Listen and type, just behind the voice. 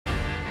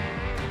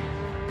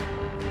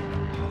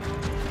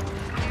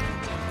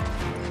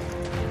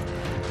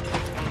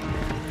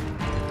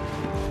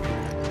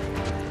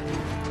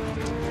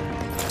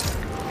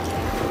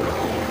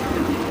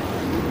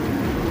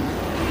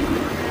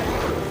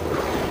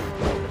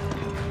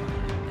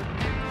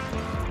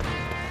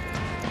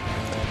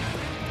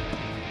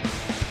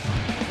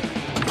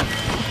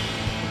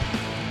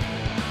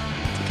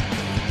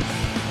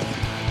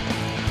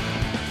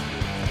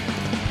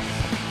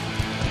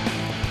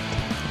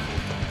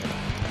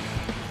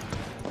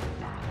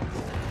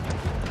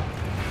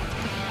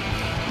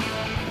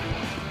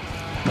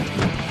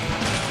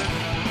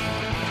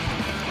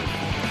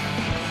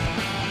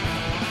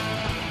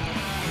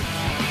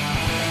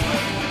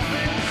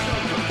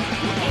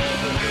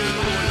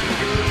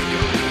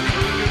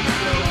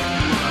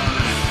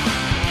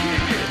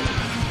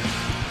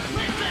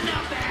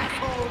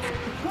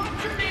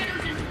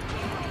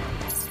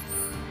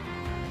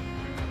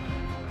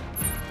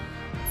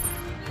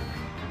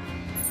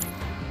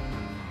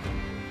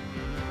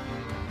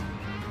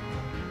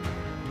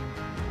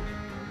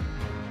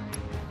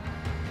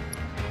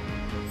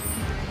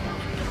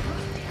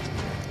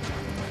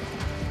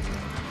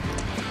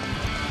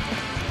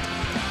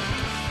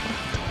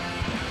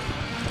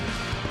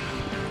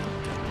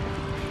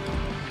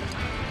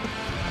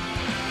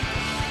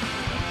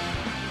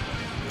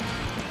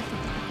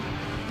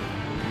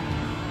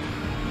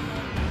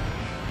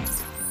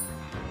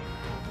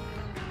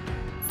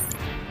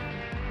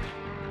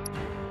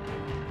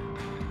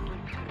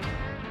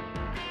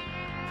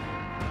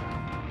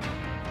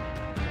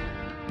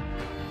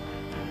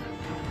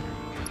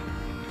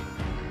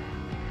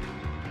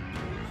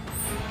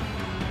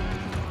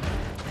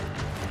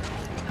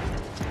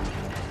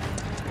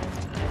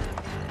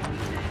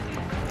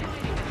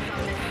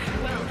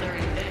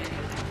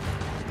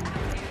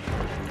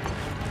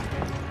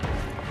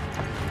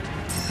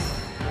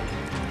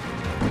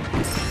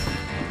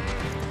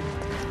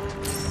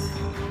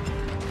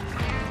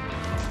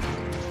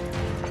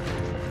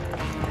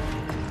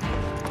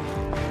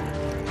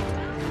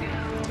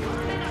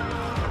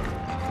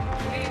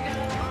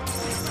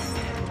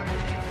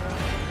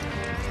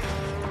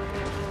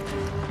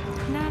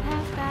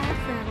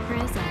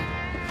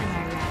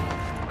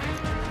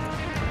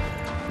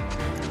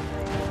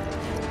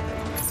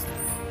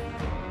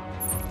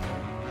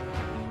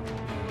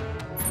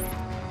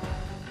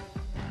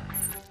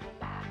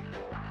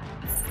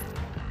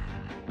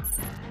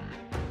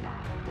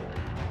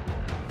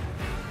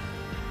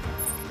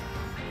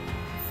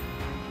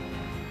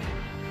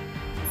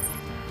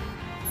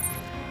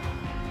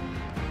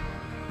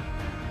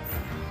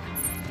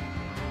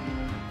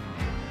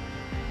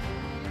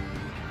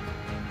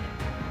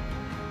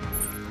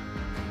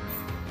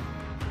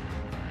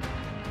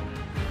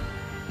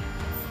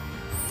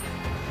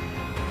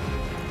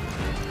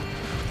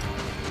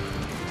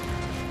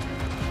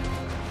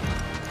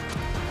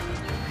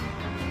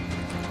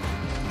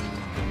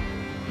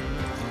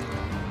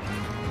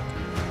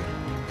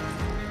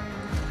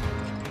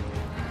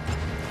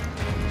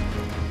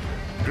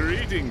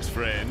Greetings,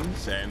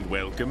 friends, and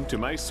welcome to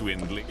my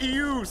swindling.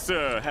 You,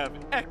 sir, have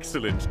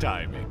excellent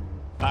timing.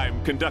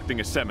 I'm conducting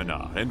a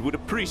seminar and would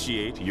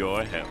appreciate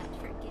your help.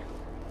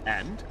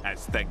 And,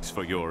 as thanks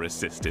for your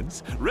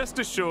assistance, rest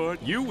assured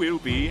you will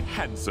be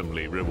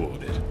handsomely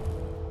rewarded.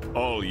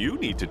 All you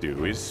need to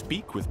do is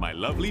speak with my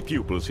lovely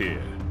pupils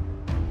here.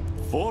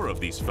 4 of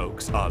these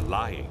folks are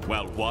lying,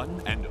 while one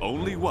and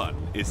only one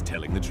is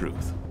telling the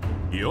truth.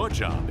 Your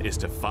job is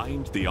to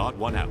find the odd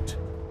one out.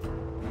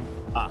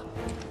 Ah,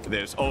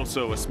 there's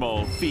also a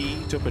small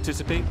fee to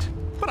participate,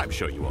 but I'm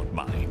sure you won't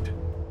mind.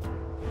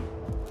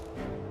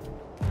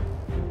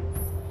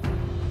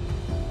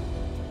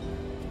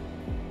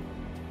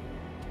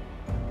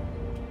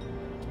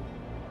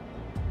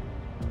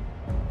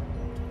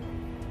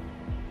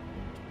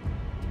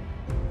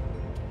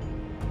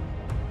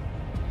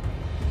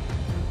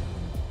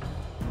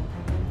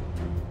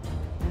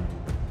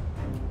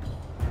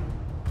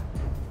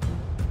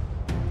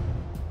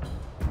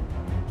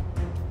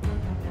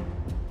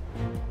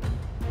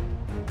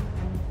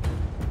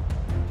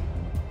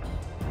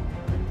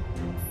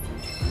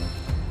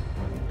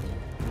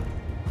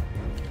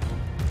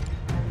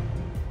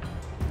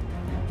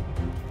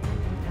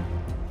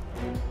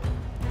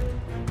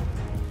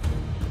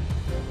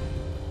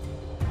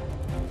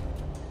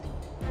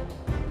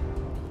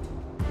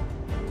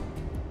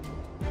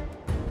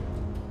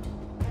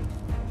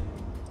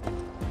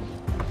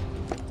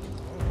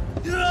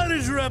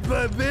 Drop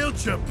by mail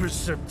jumpers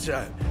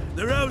sometime.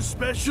 Their house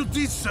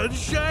specialty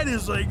sunshine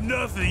is like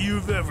nothing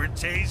you've ever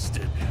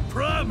tasted.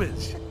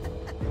 Promise.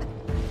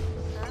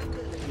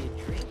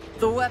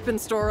 The weapon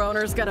store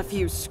owner's got a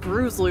few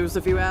screws loose,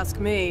 if you ask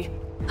me.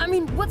 I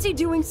mean, what's he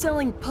doing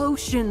selling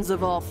potions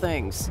of all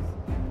things?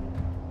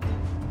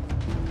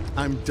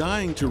 I'm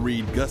dying to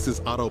read Gus's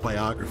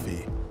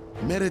autobiography,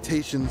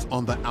 Meditations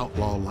on the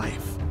Outlaw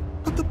Life,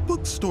 but the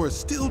bookstore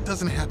still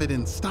doesn't have it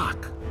in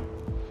stock.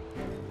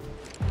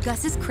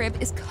 Gus's crib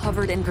is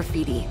covered in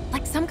graffiti,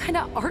 like some kind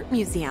of art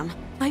museum.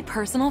 My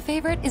personal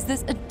favorite is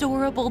this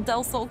adorable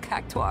Del Sol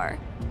cactuar.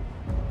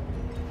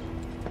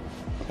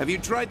 Have you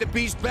tried the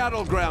Beast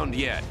Battleground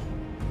yet?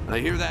 I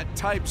hear that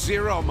Type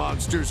Zero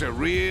monster's a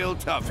real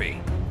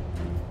toughie.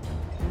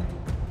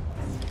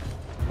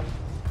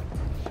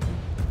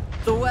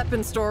 The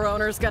weapon store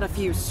owner's got a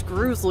few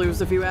screws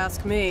loose, if you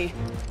ask me.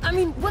 I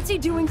mean, what's he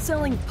doing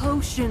selling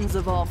potions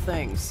of all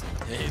things?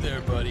 Hey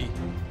there, buddy.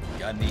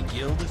 Got any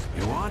guilds?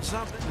 You want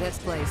something? This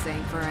place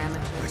ain't for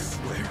amateurs. I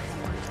swear.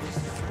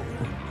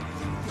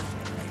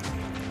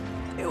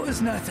 It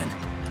was nothing.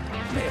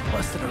 May have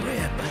busted a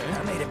rib, but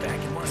I made it back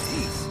in one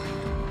piece.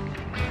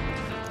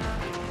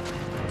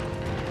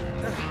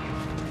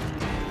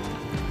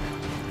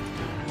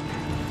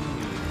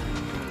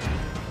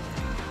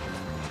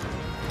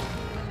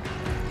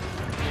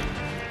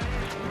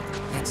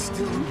 That's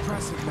still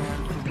impressive,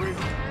 man, for real.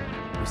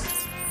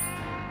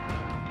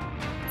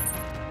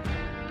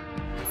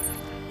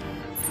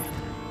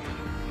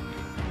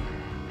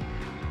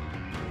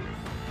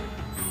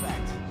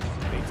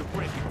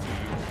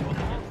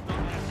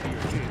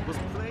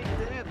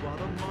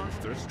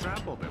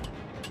 Trampled him.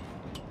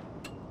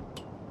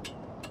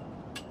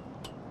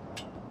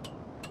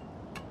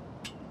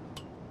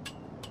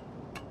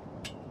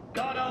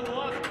 Got a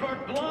lust for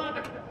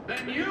blood?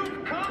 Then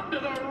you've come to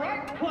the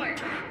right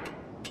place!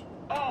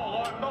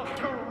 All our most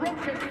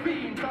ferocious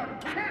fiends are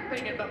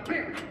camping at the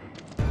pit!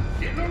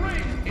 In the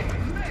ring, it's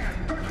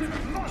man versus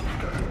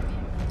monster!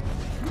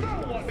 No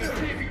one can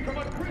save you from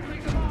a grisly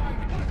demise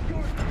but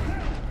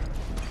yourself!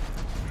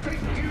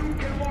 Think you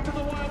can walk on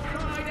the wild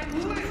side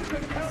and live to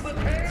tell the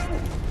tale?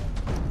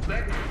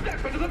 Then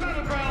step into the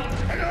battleground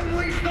and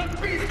unleash the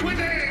beast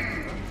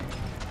within!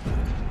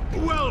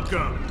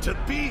 Welcome to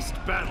Beast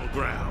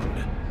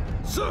Battleground.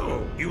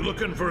 So, you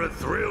looking for a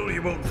thrill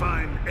you won't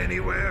find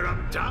anywhere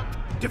up top?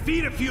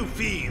 Defeat a few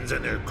fiends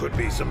and there could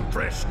be some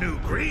fresh new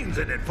greens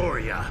in it for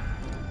ya.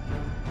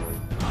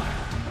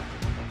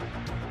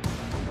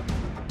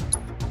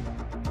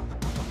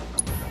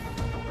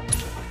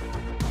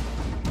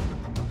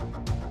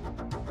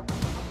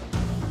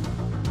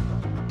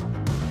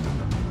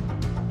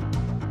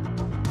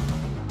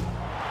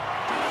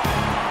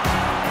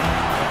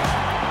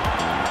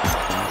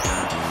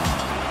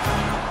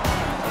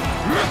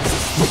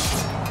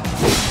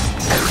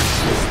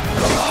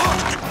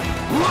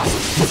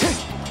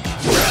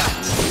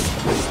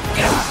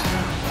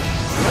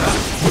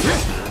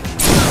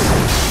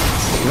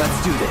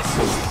 Let's do this.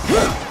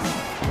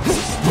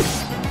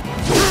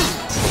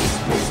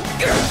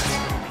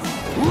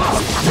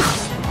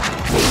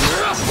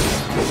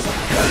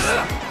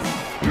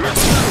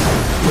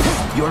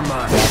 You're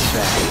mine. That's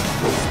that.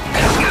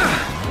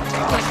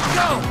 Let's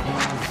go!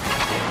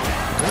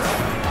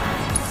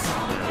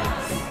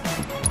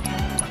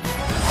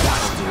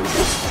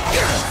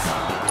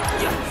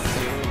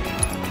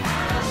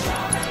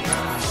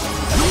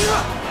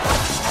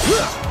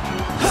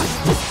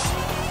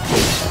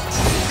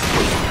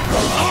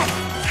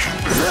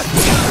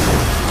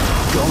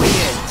 Going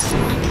in.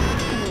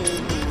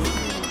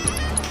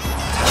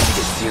 Time to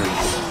get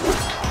serious.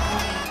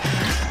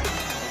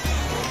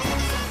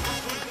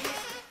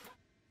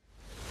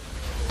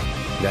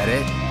 That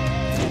it?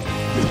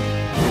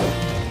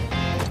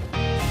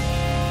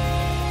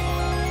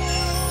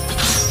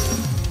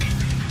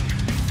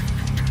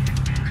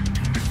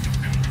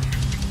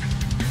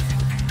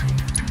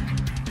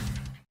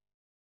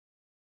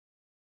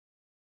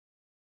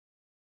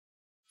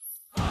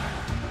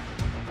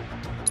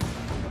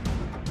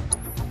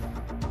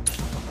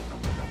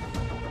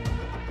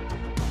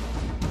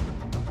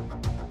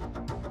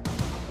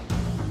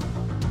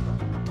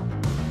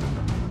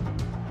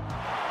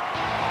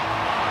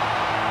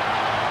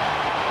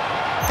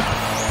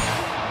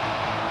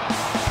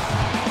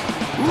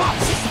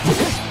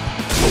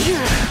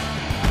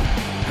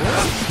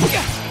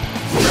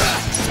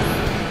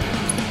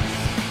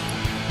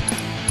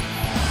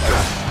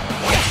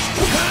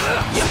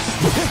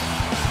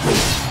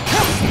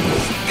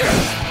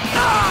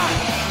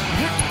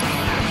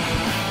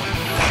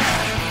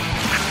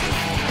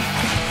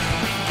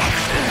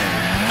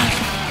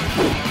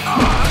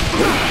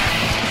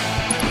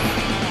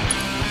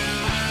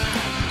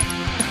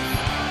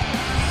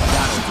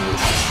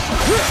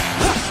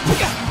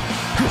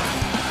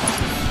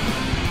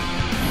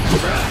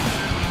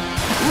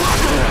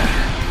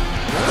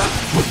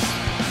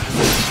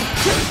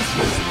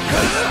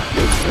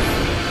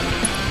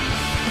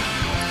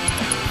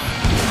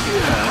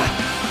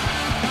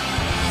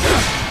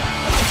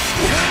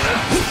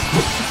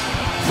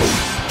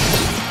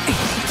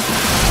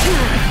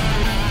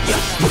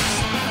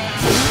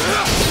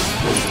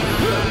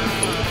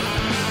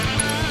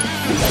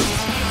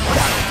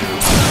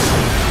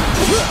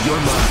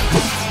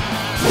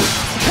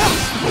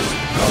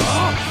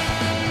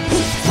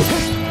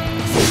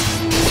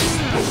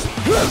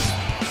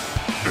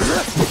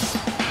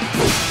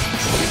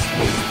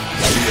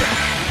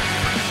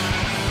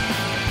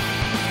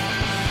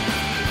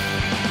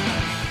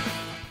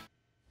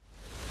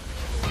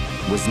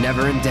 Was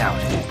never in doubt.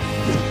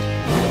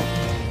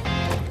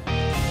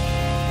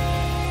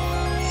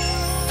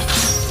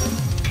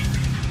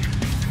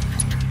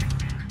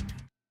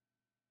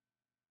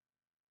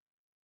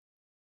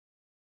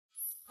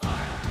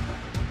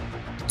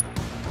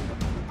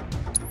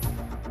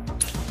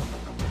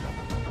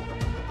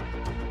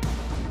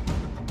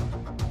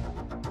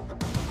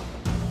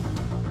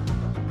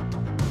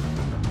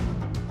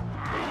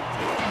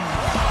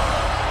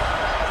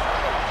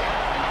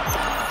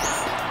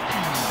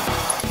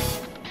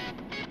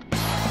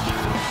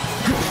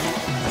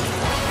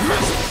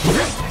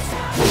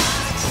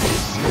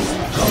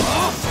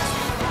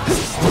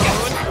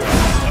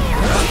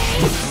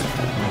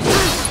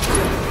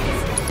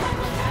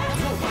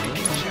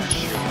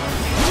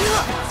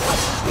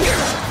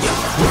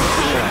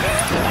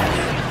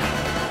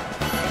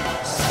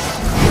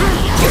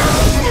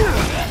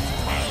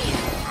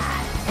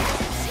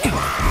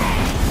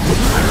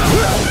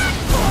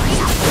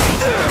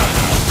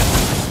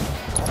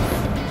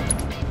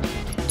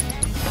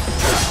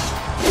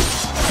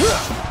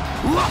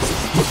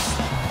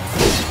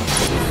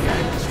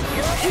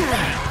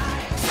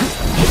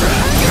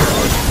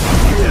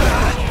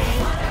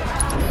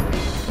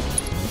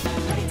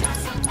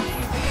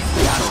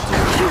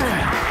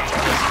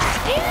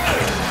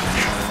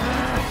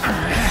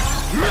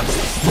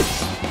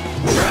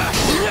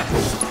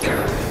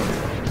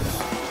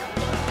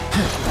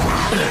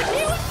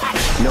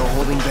 No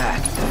holding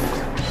back.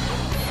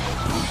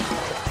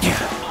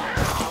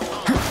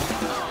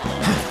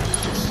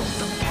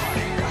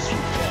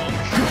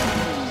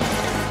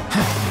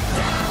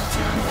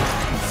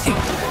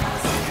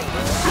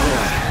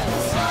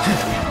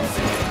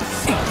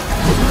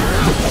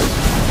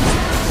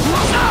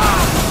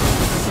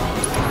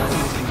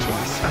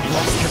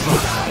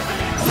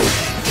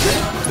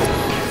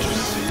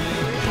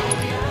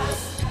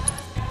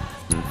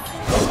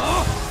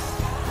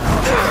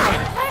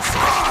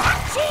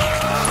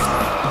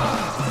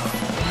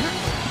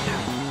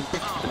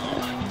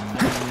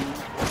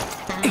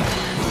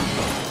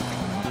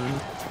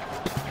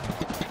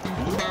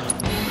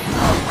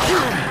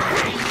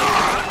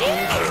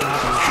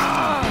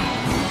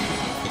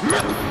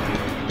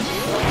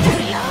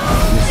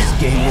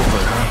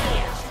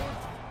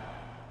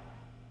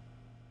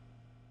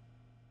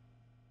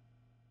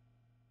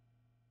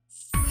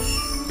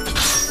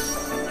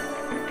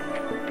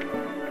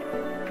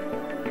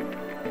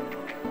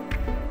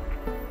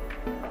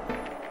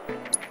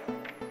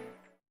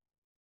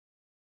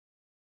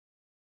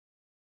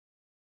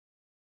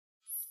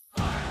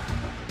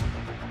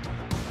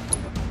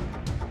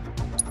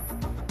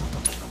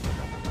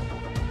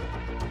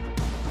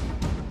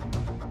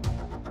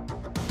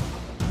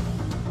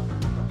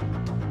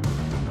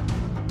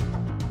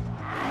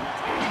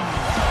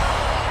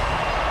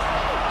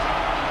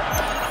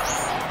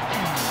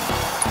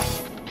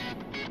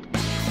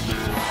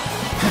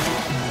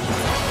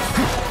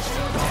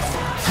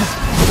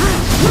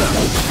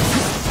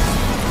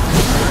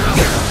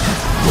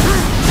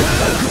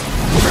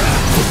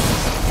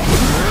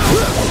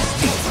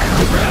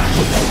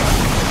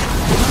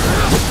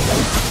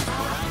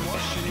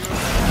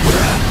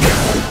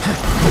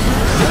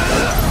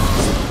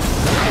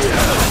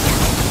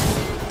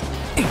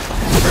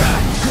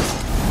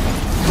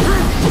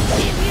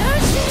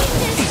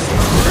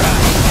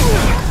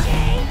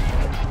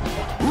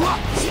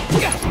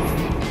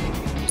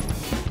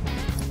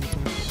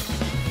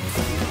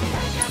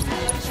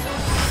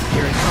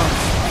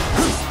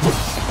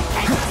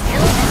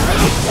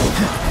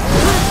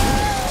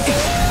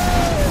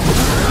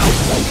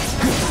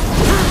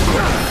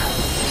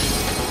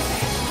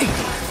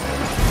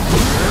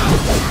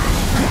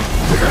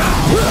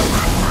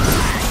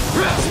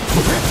 Let's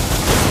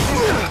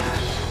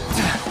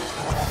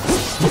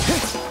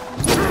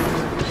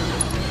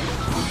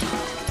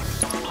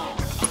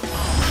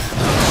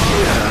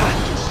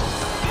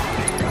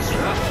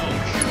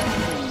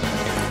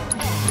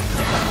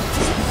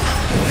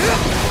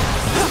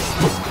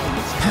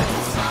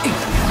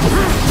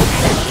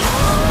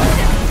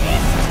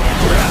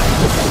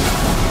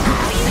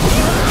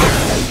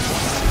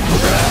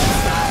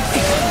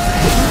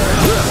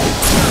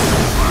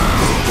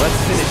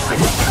finish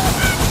this.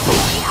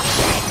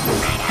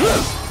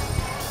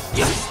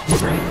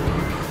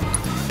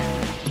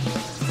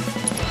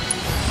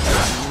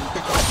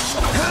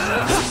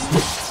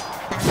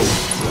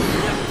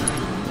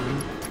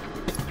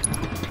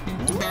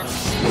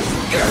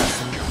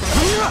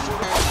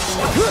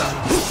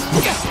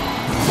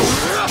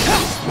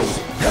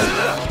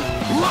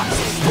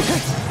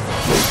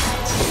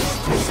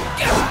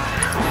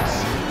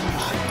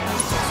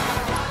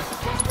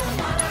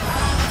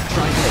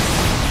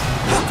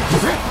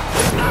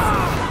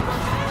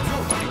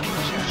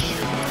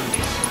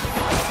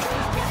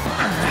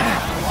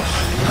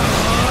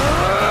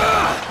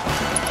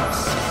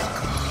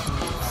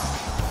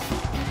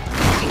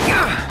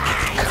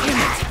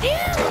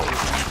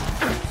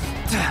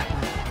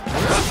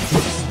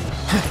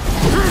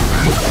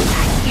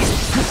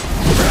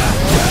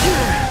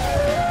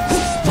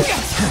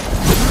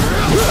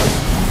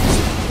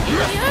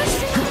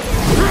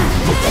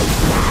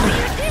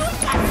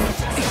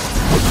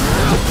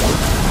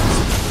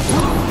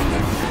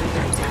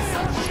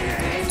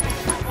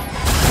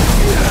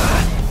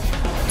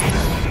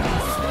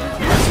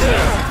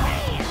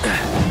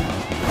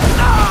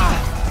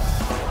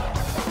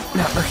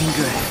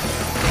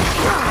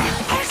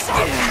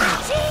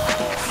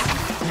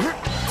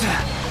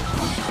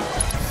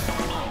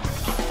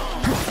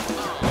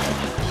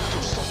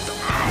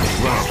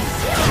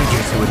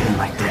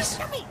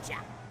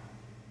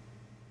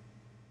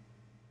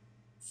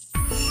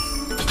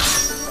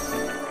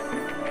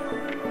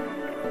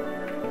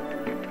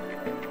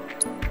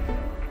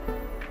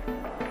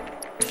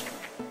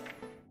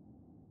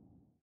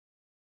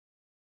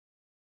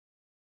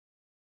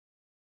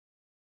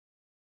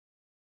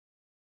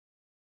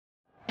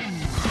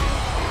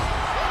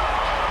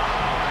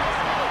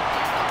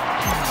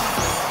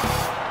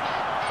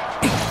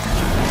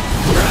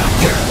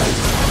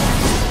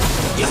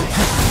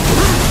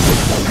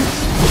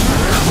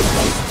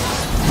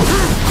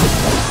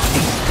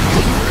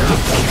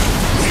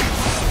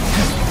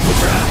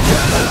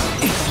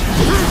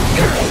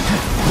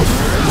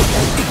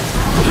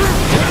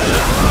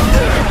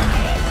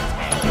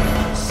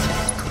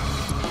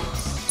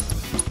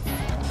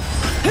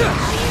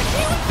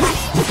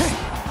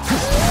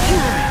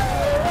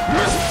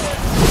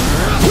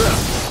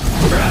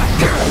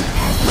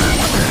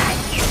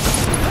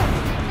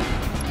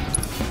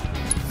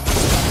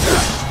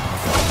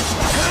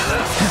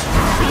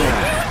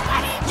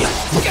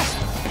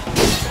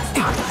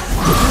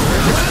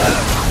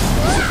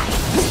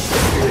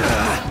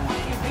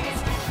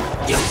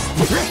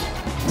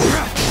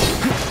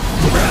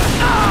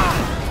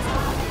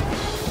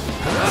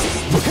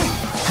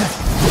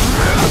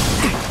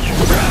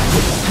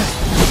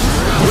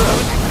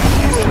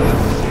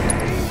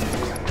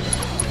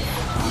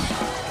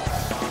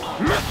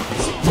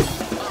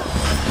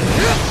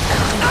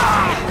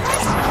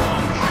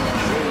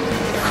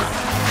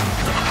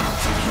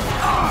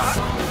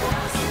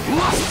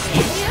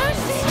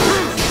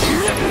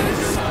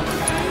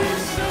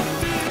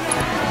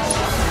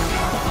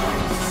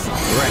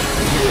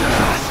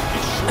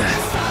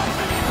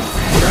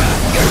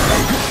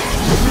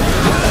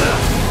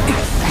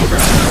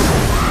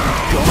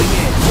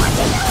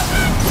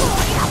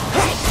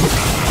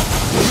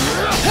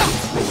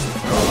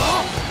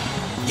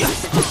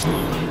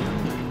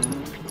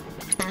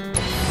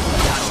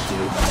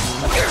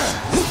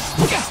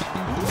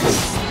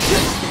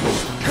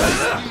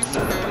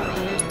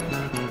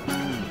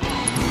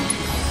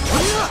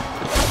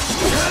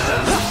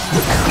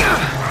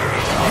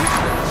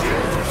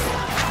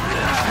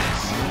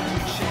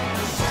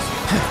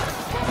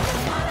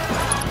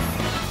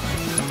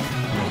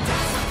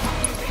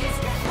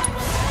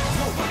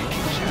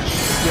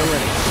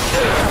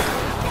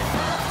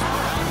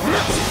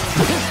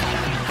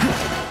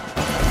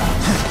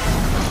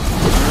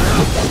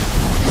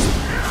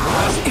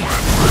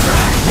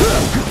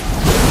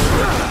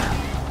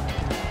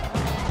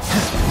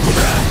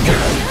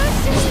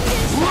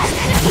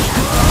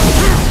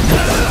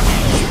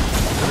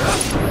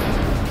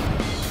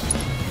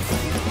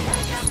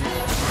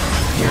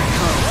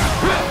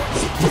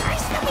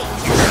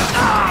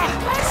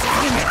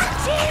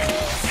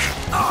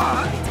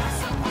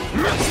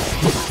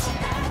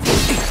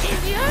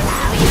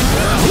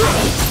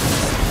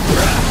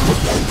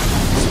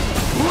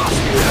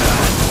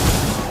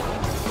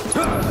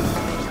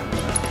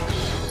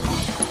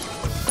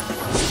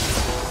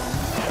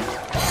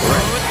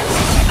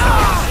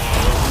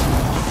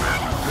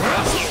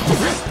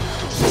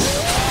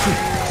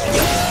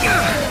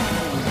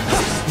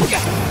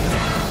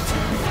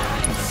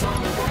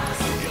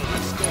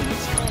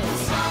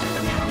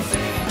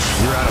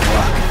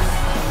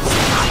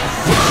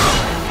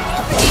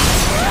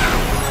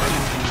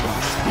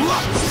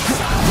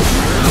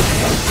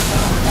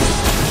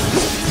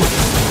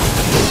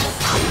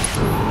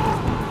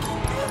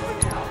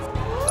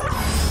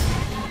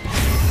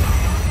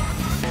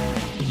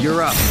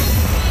 You're up.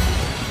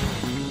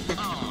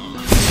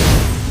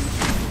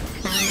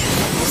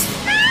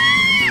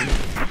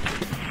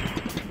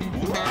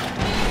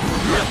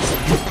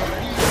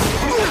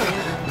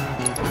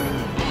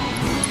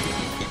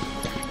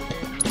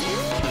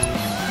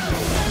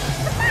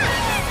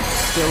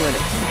 Still in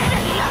it.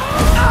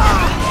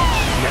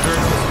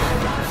 Never.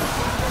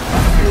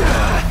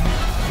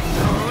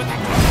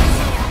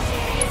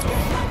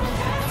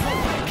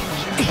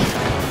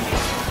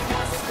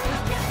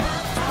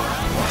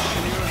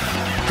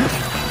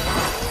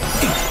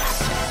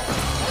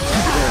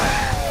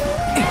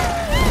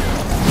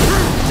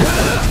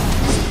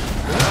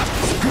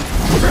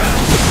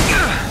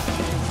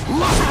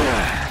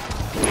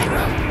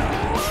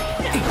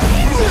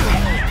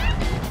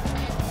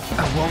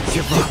 I won't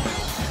give up.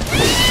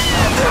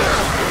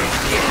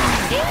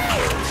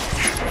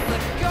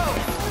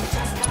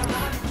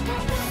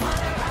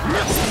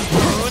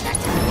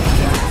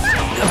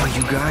 Oh,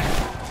 you got it.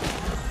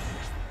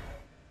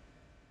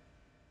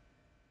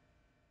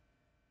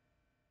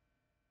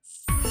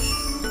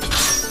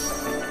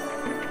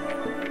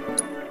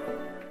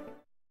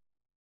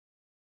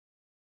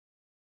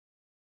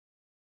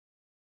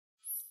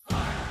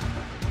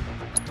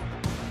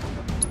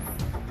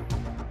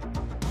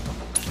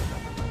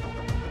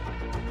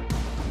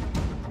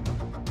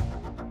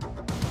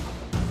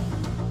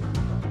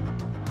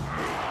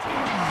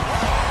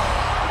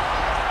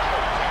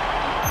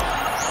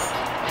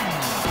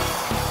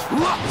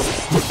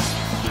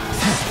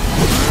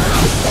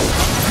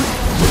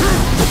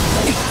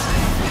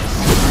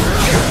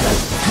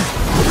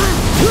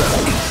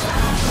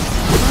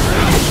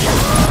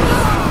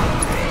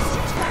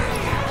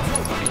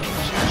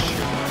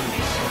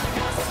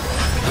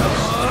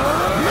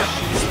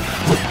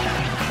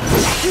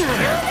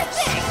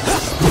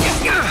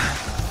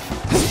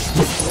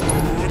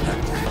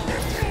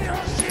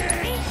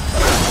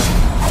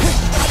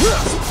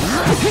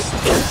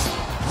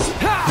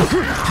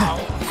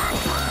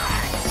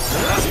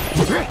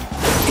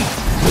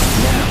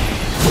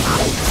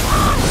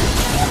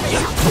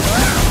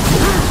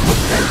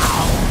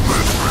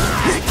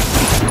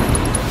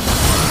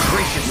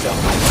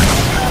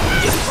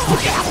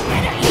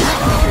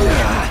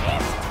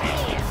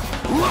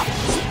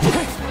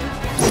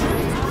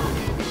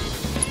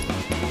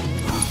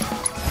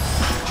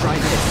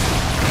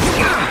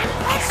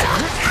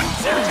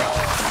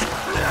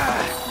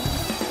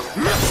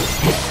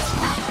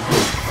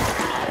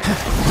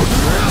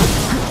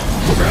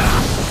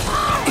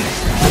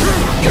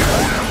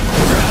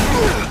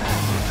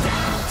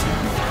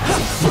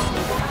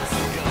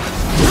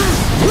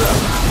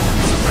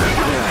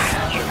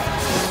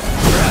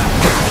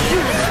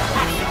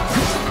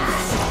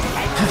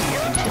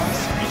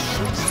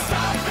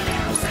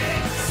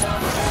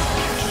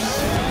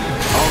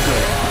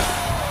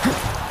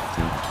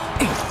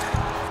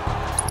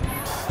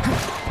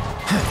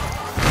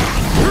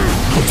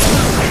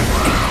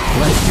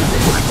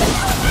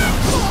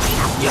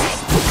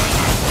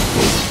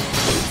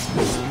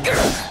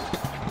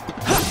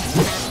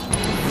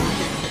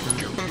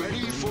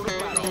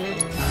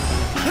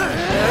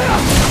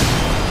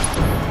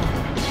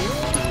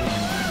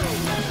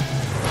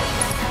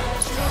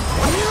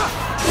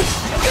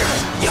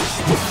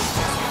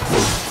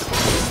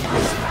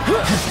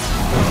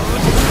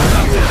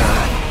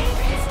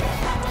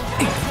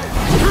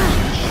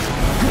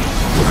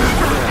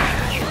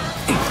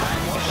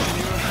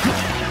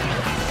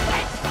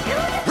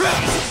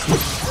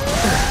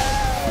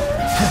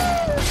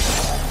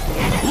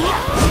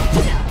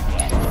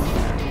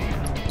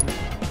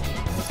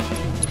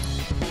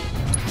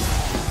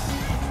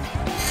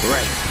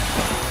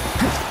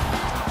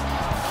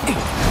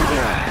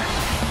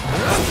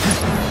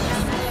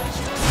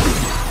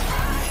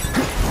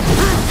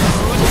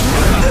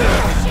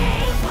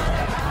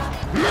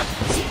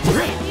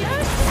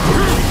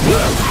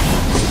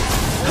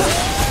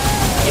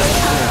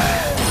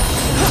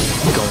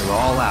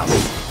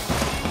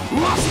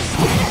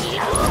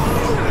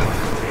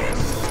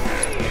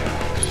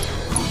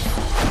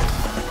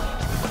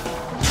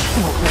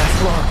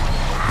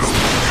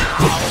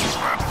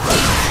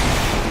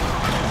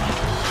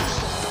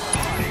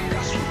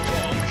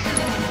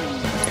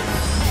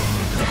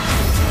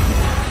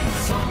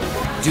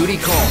 Duty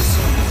calls.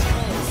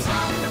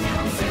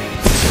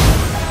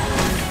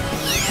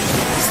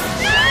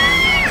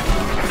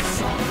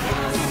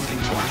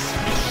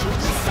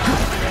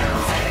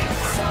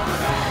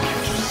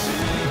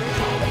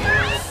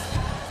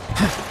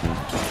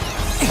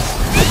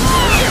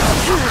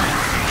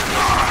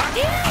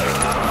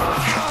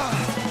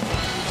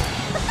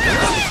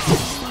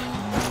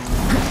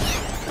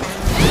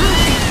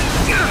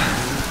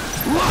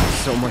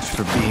 So much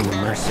for being a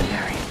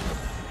mercenary.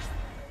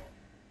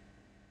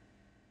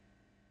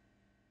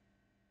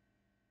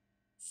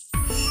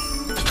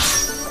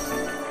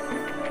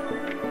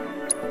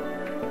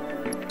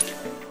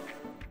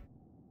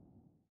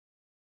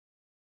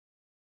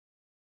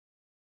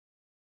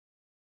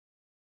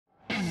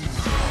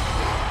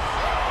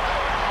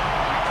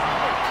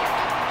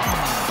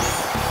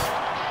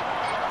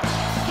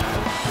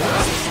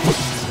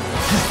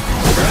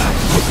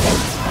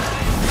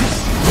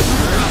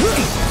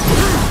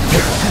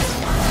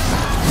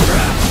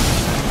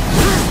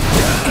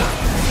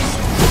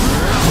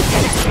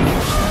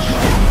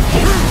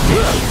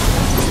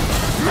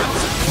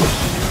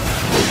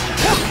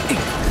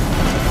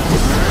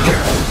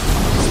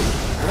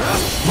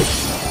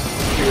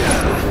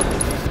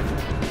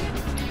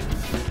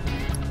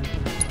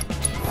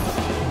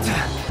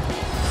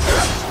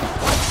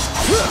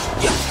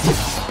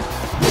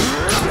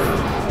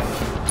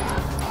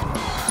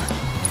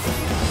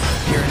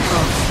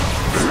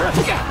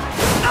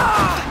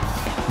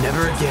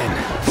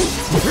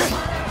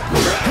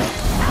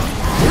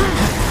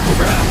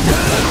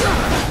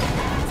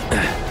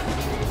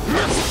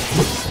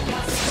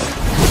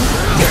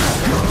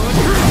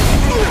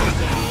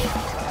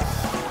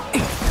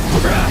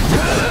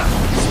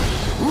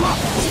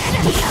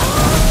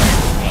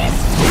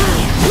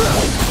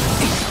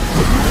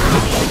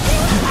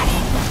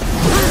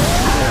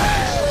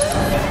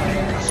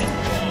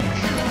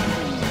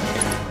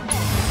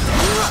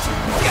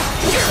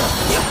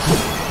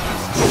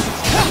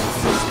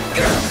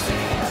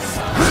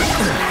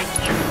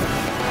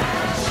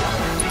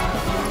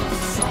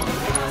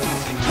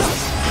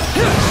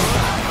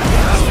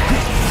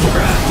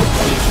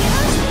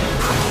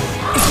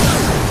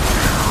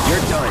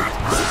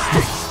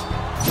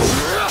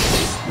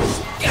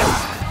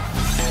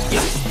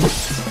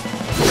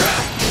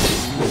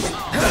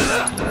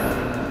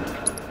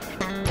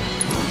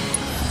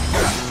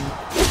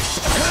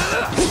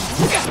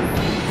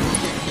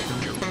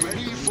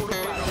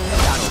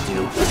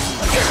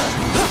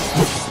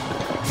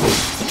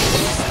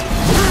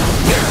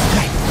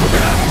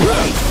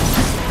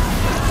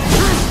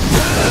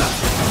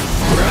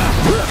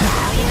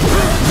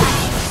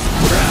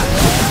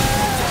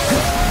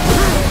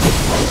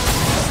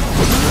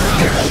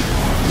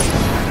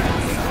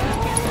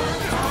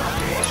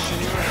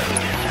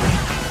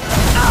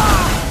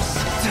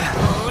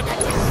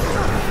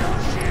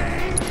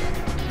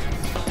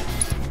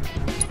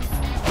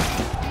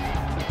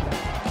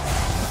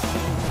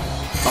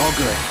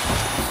 good.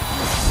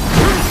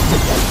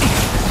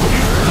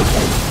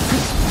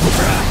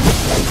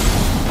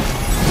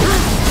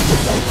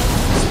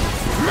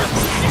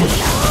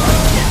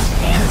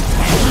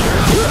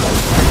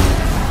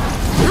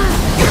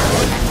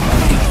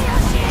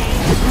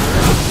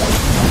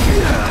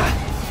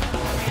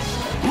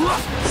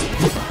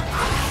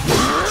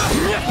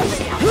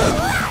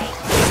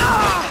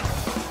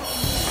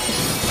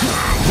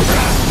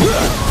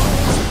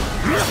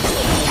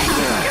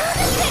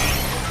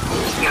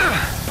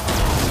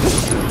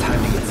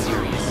 Time to get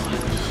serious.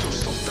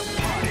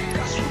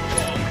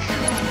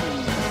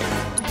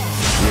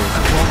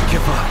 I won't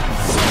give up.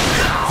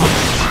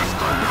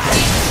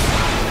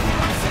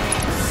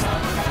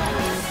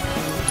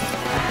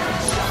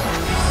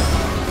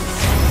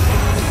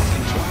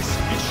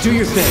 Do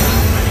your thing.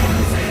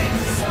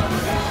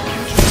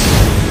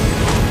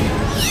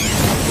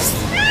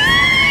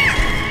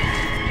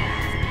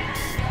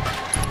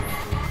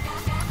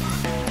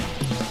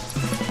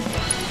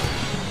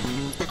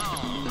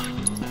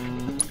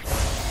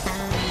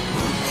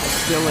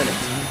 Still in it.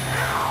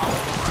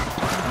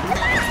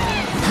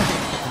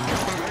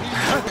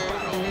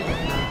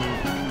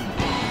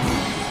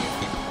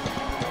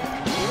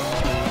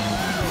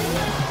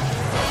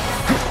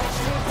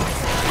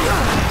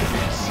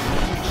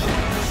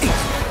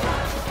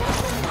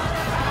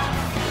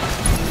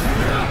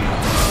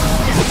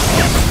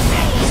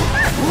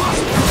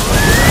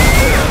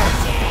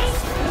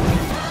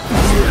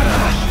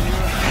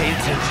 Pay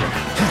attention.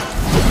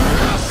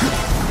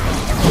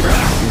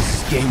 This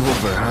is game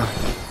over, huh?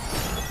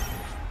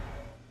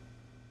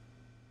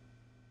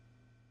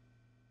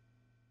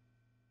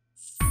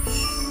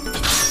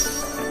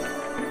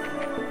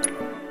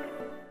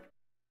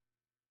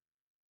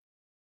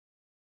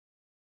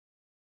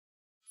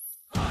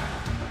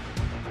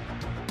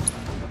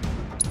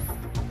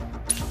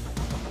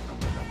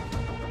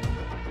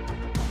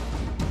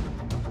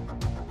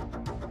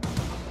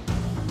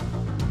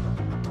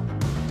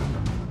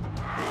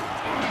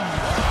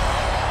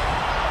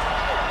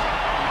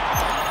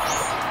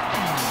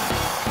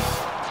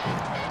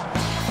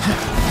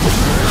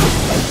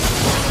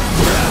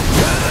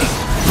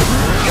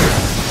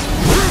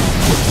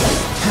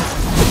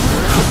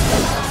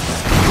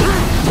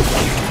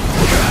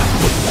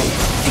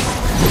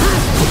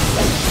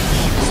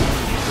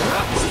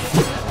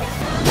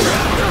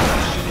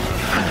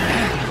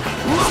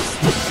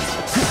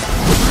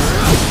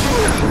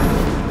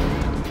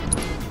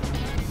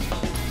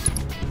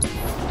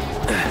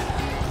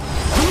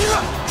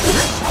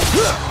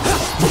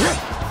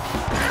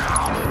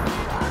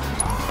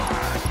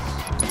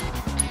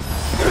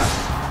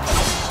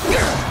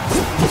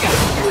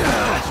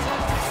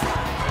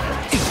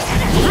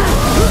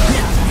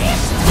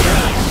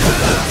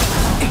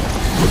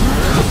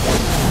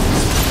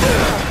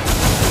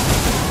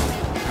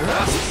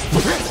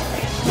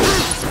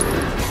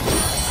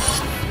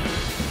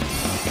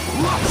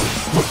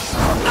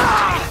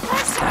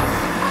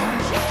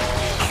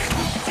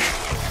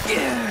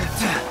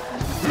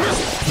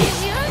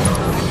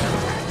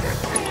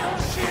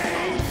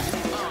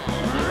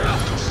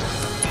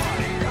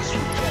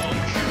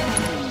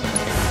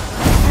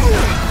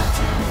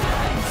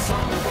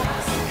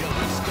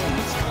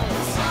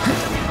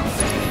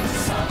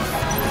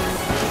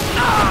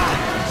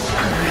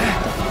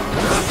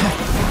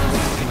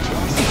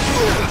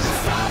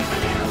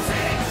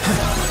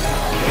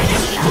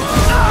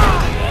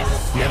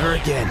 Never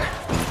again.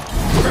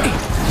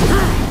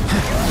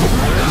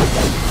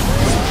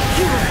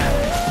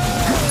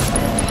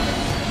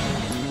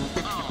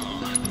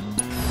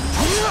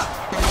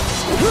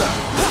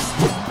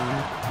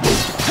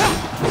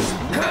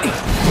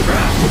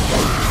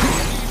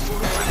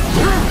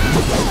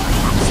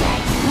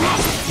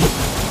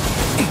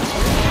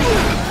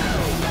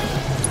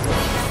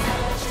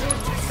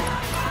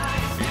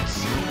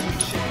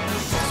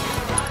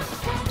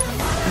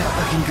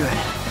 Looking good.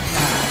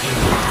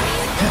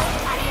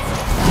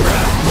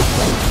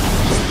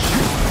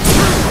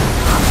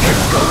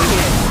 Going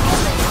in.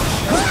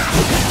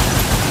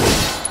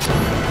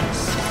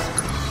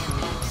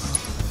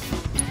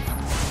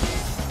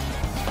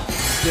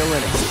 Still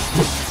in it.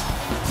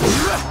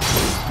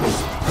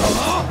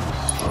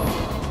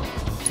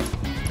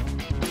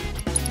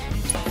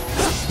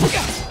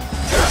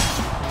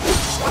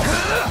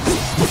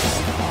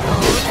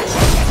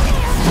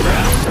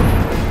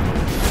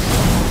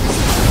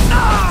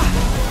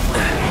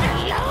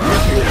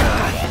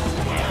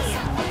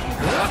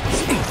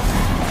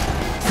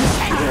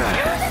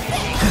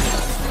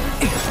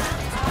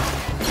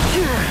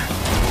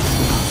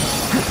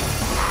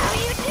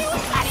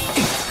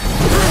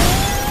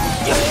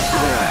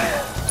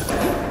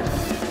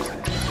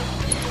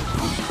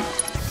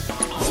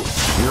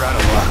 You're out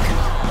of luck.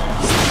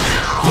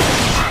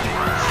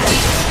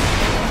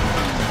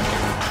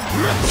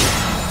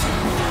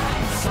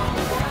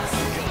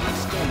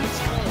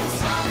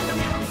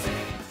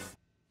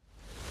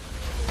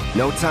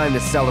 No time to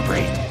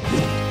celebrate.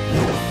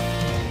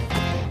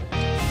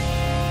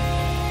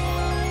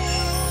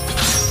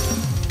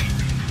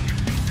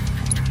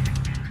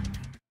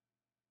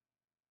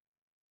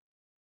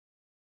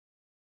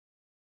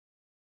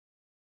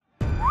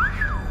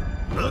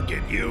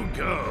 you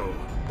go.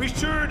 Be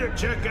sure to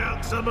check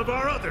out some of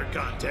our other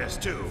contests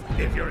too,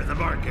 if you're in the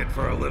market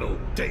for a little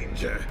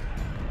danger.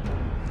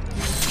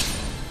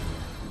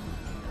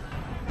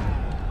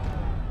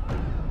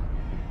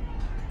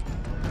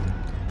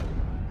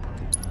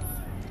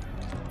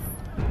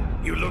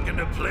 You looking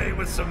to play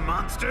with some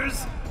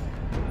monsters?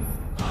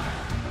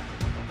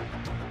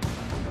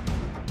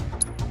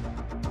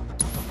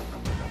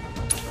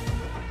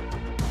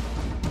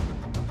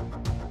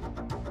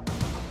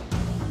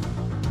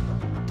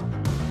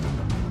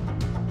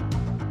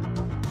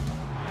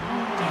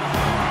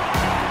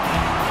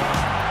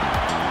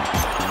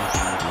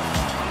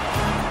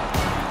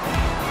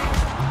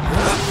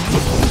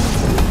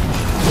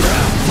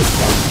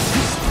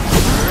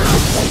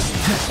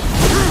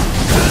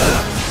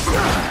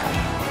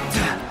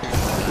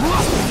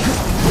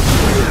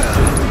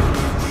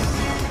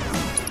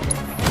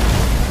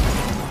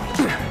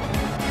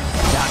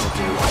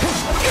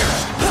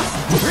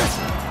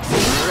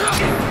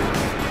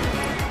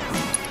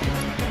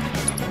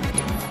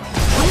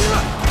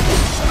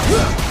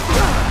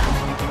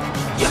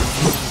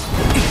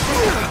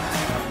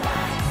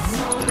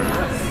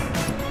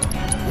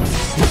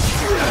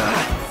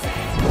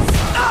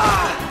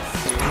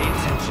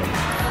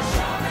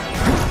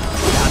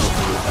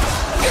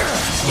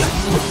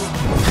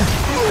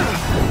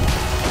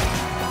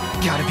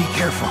 Gotta be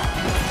careful.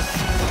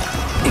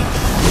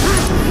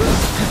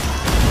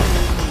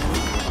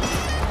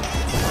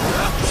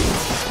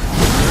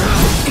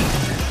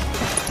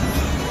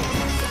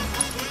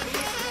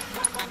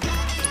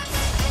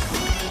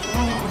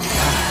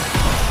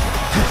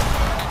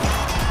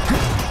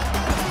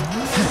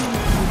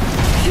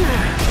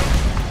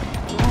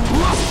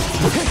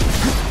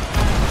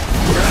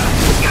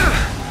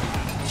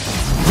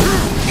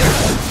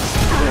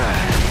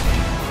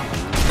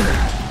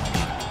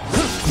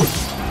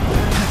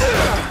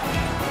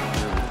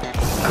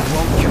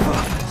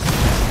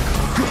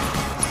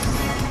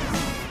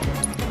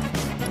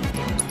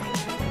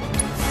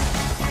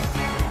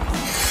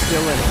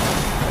 Still in it.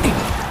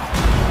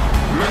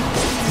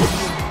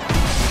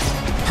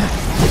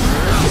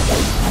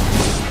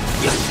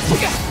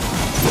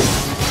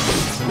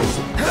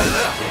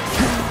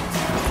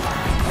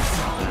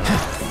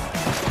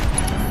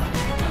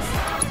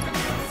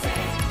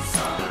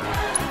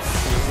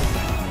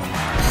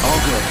 All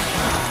good.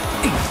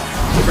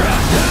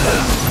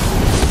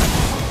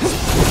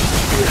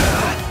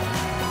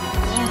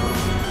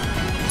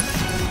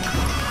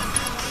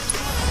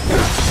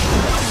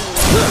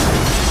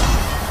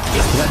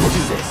 Let's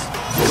do this.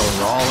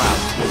 Going all out.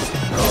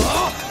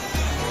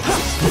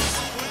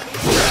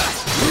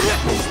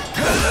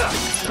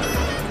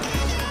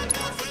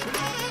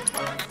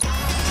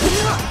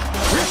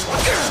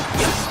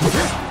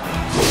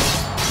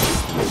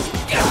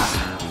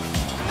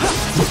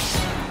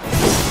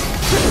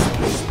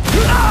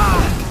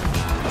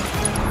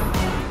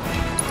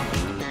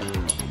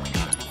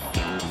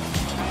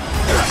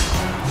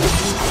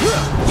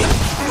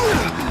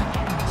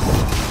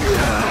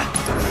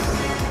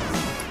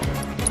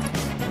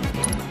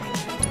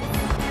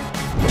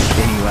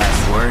 Any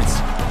last words?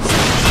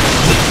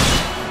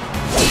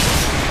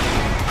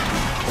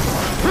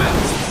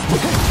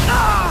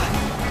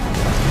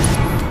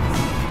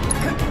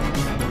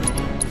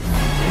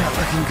 Not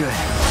looking good.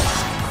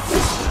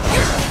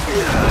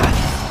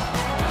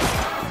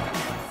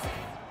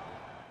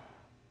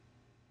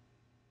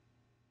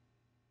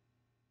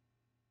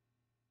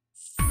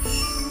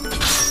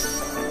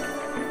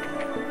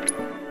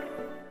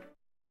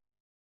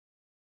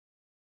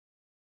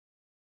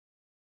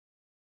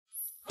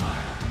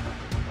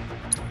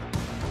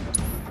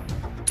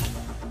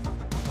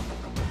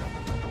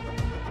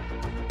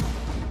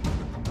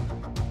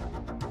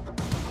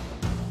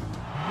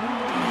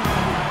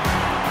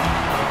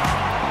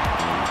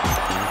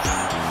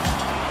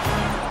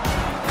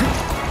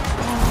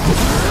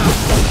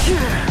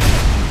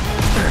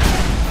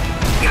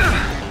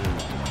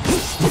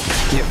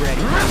 Get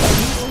ready.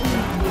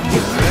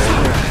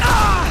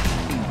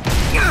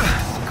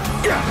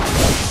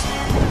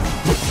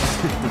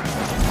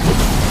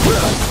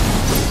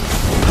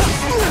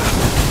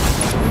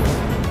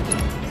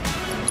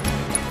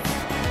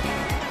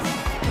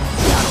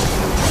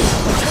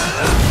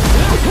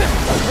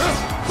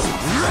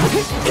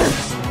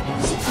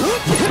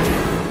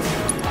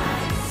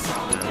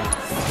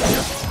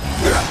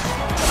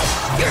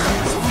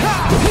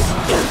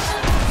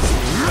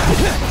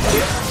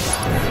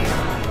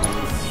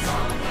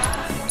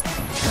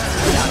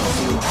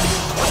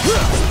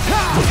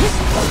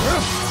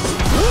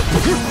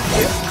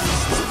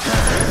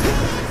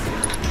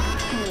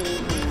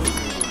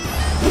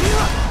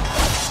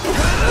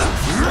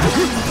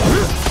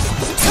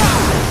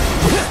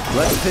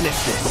 Let's finish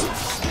this.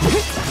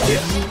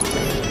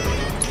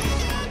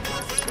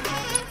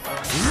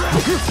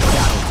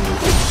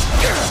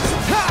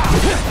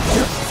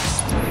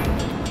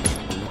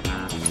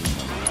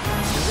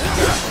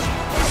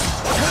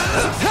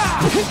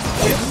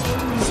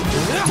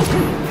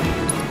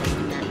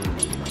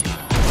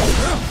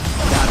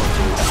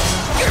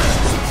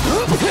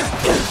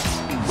 That'll do.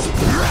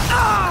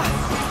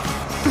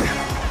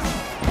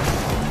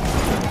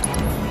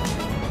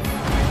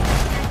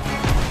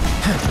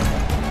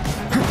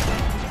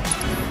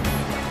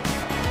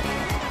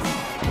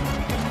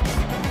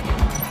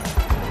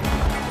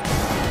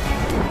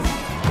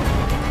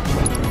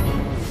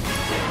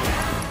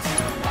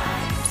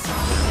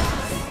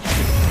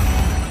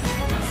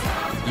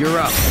 You're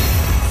up.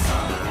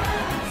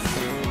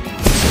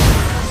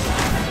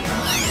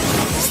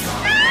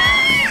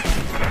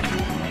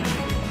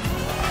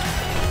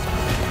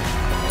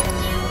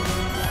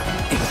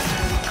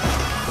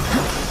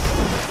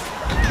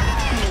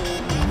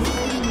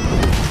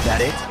 That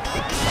it?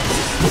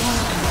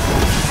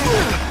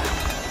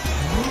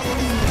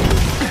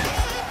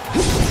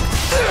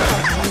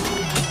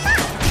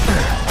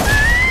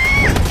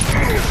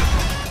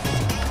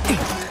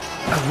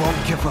 I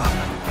won't give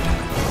up.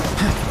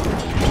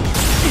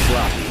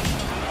 Sloppy.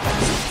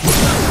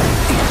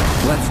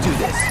 Let's do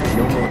this.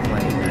 No more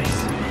playing nice.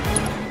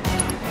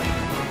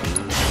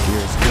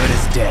 You're as good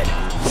as dead.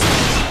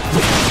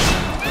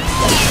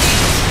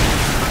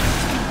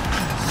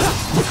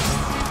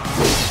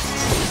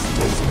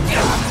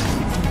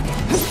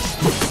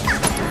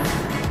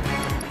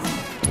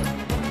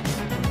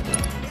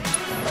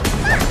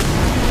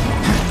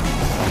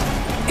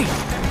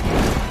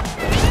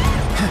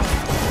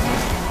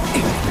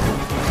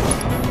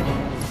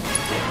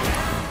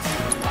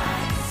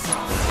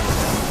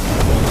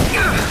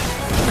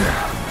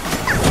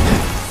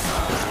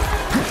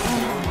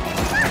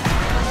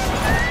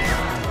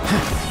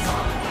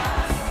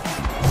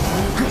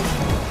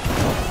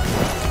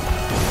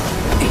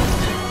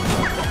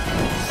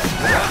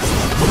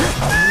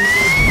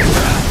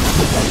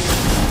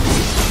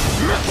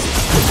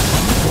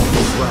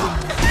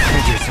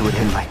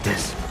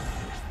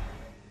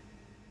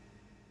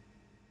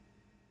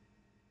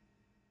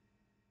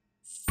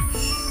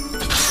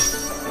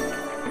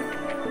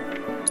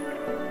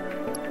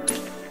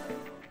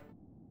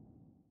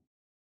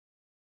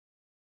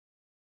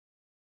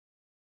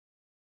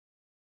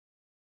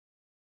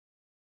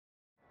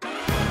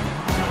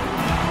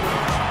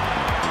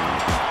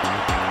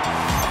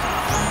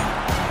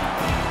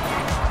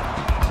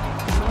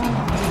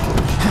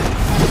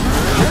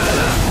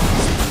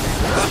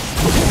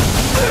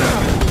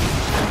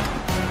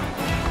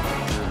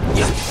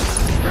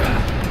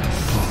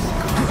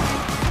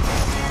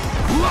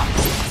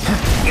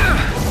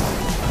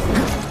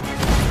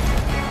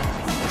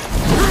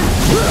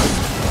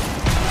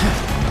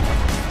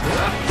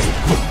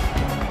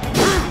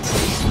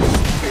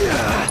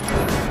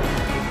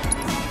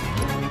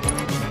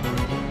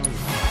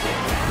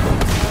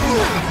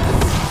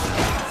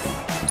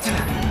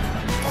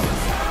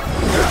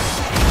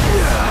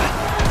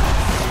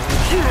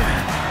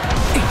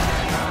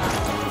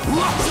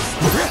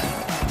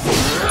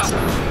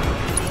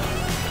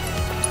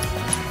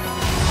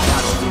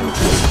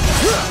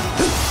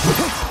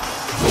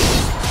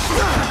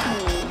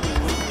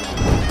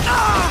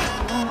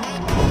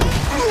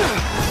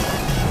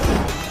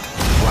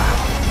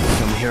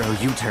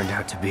 You turned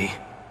out to be.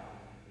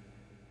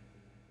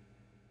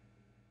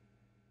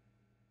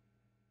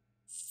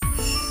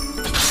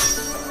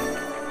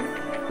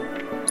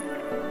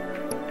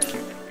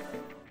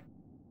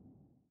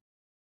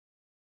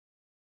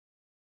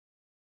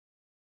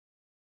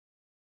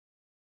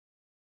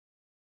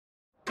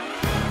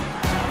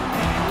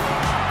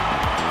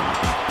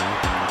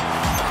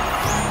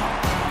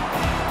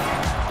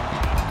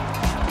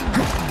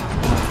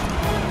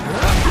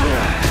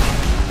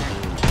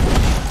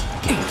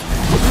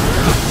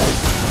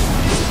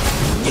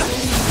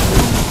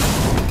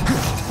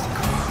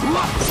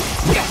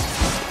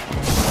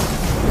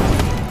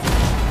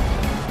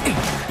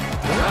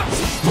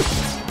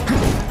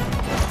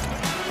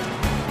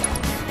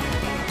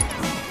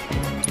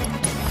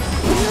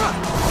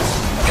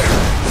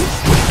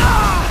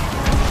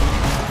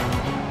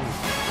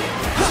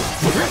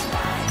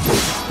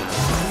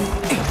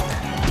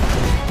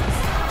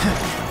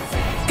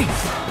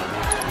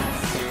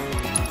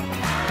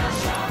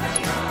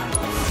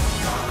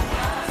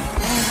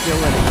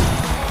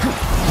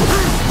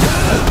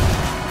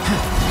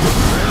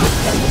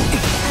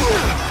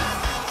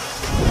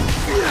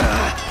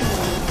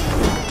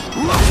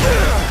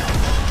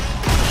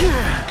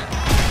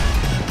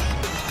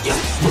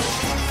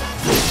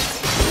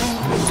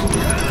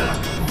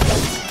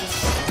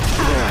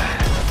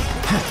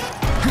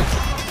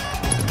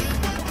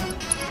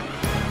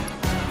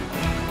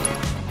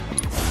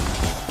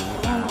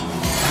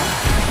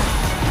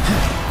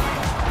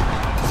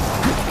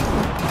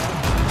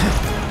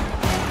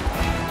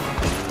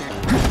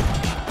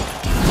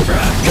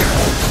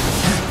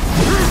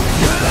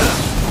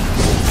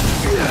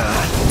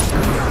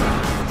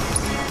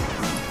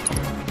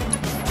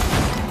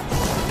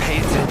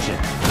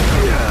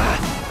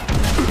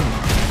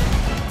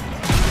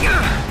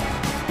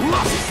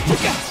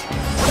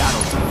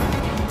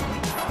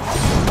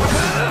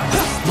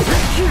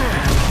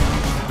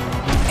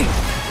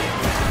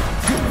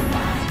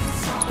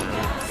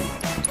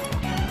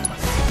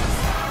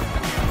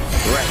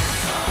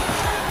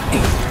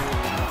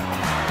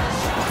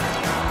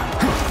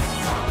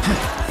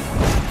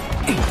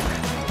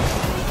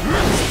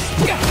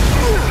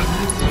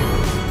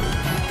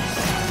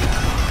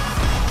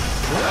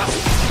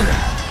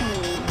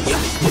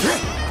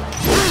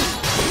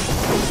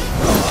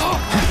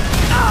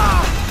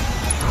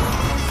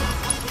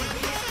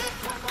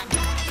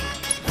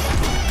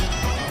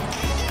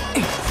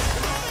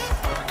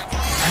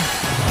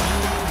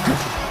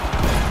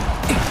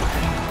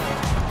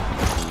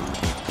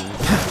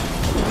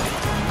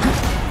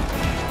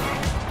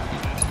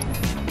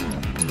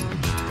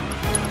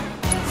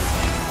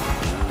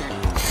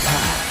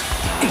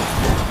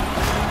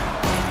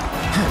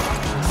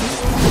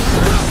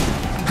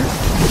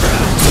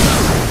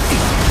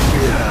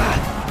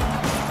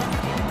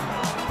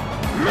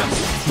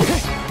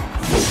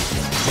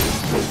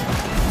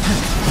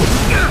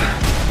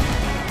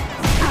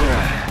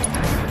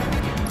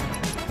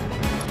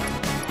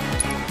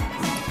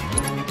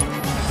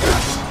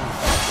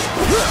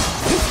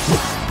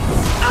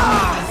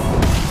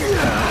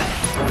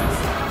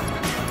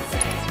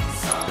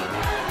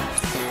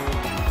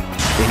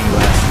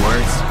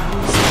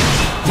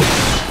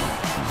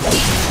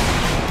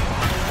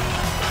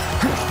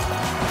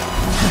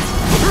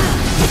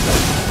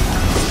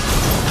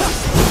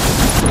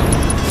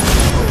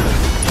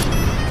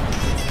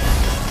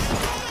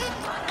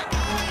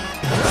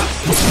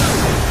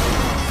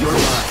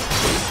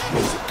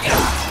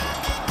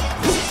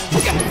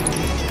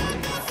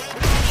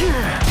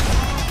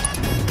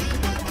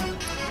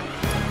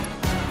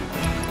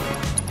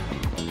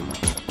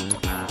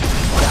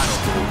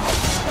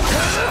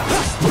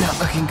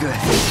 Looking good.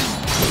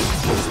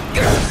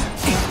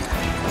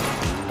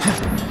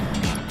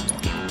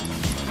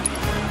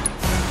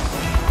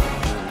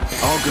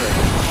 All good.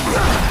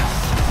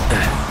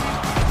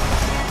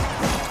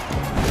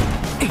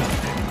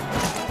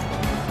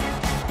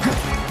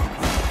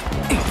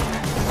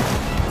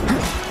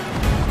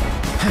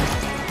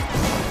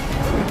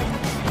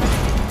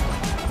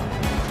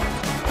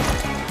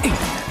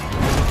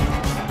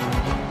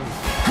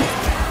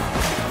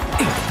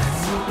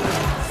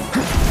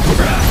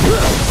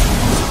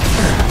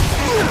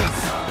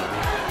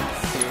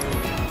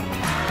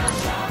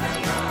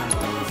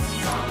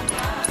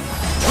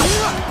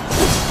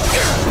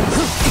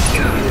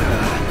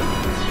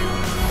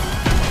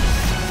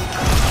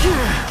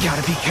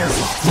 Gotta be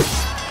careful.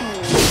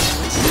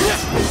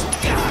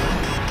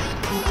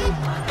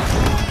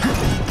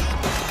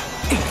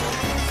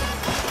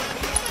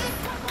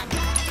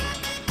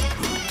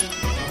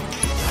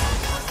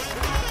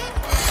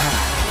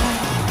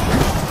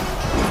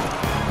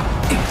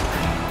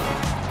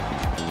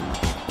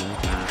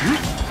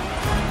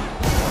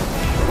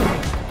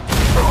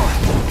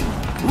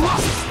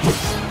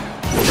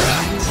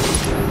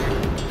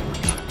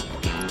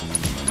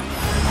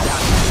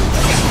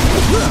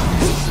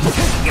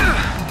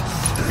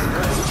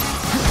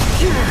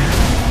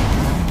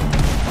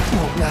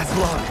 Won't last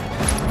long.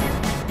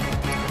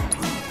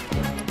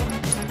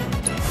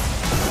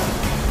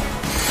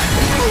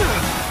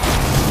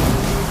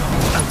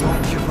 I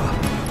won't give up.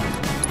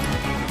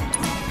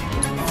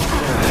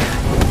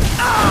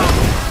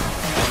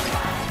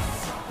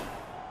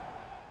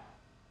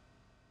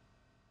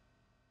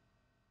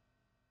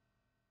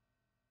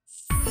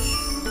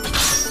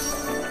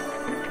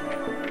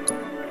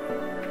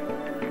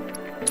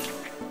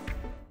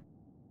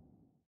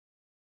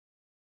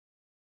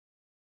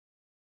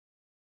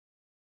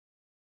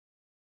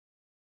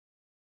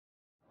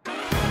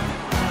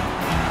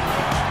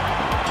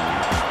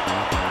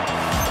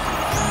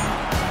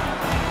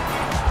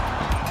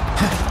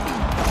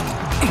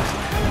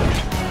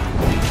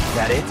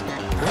 That it?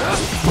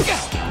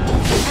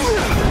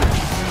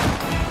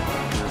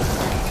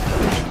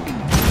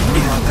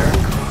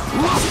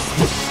 Mother.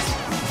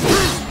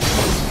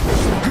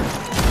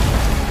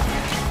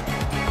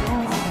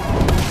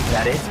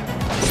 That it?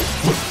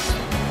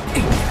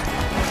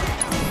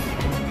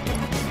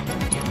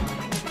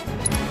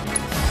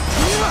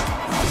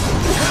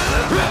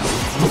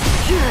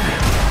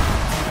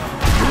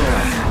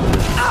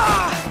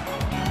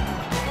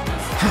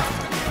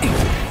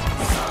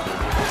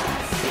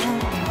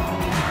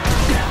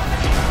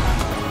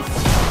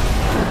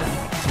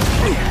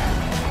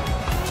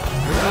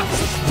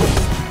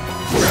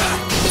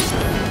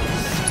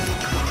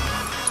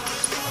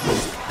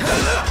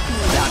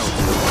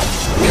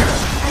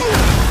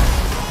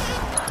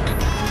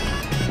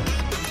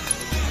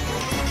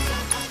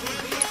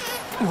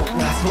 Won't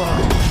last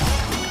long.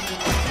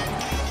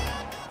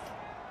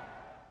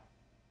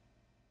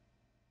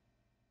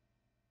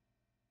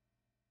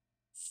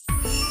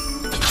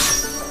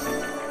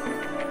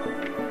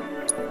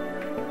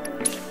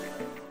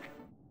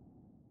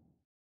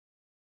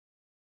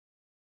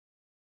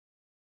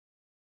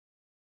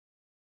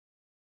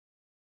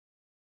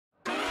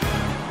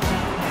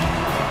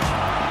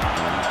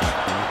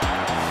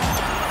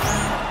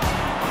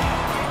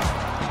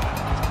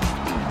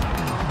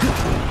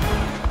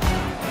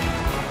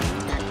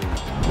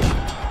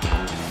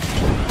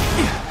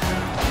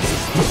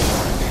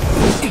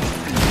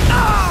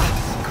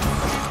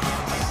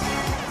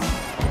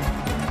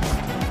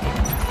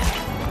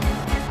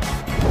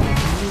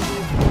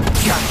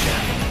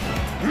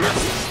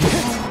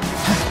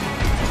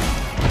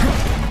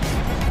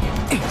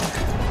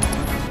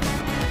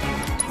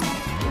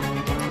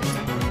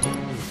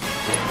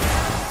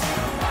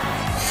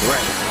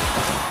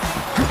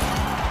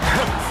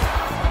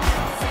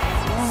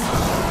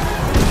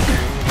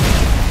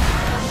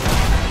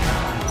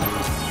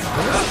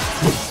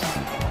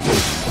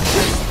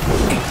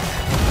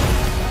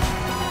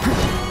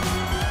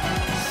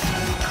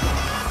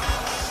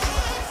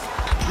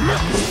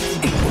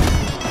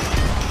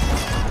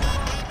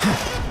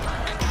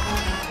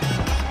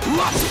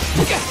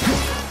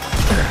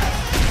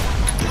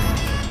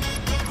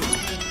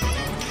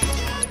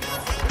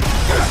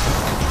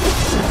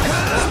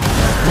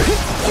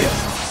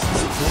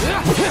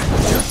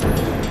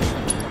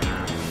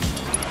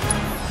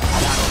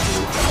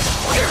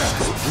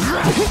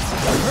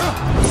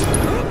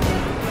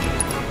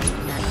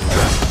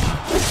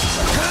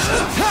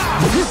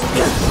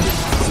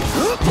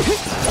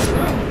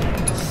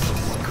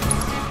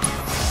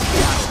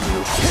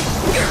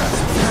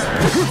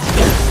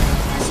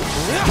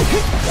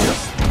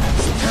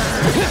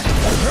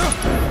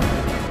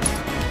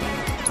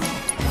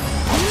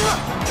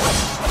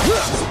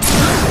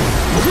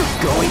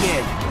 Going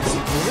in.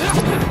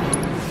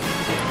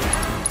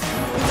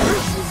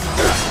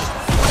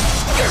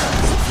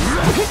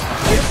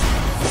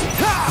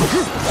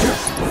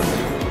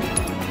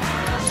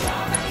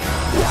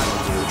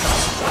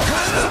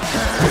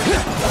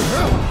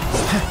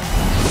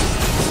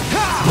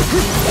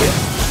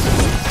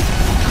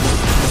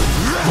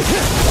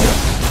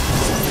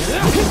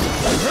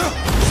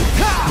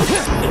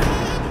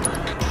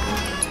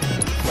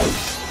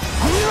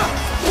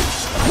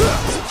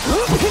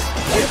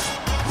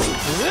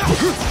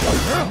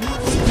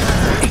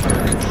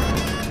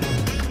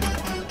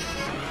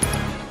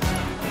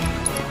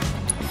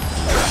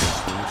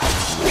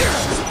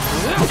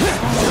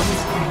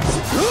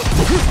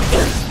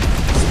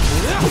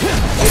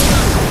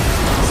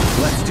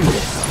 Let's do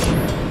this.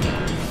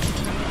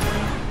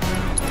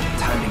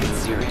 Time to get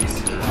serious.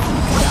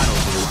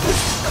 That'll do.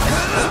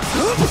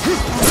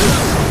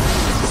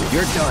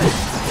 You're done.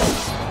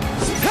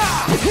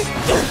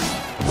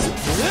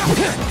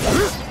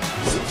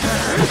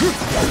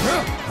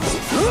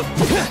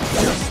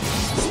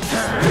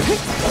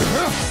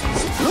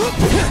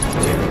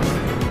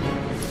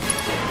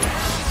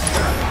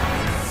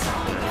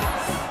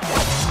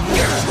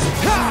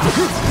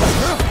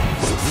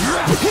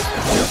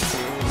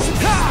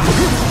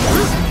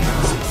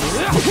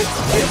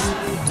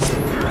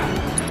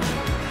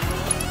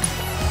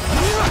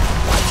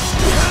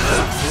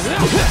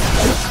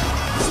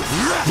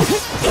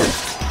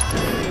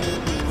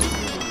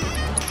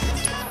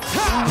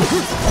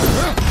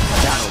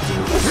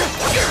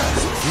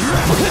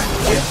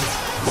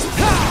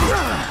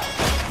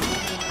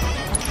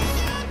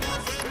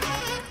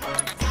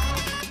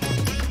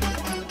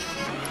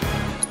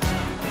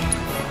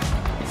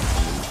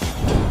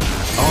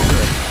 All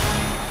good.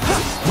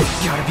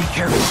 Gotta be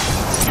careful.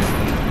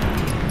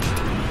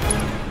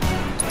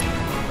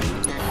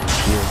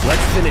 Here,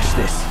 let's finish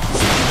this.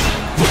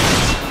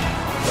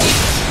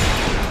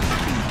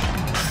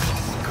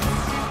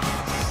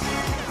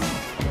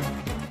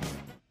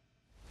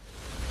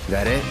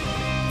 That it?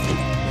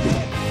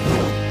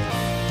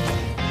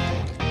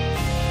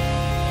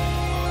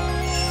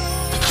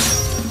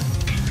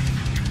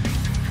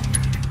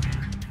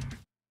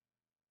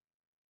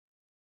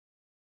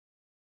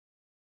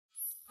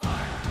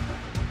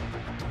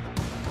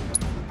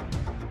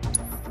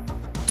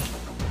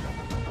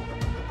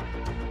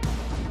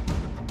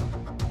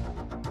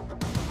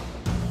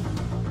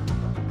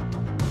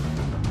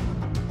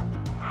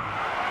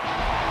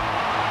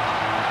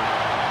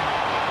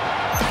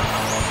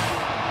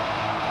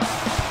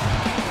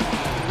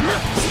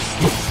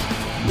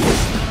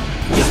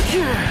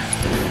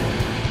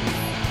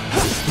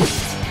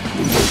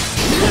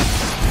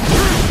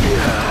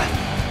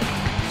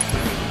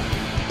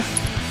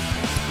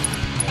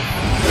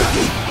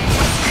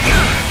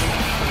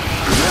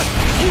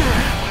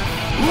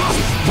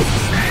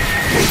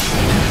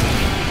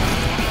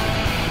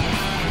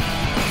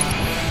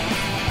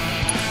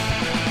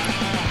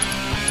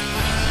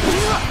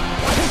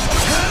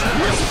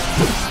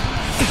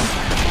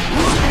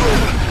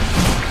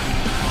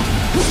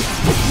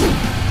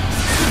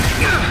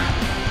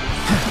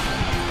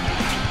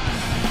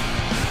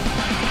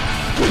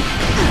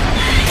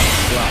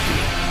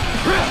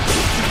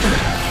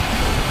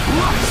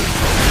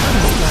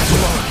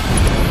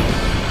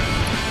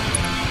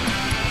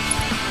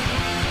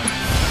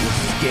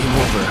 Game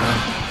over, huh?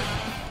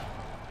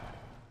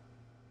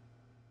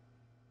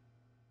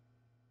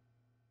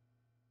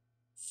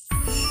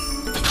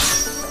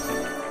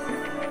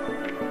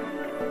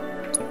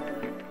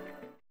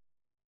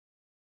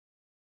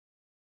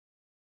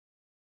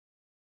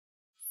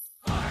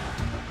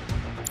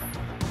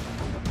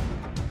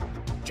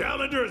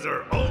 Challengers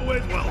are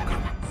always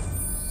welcome.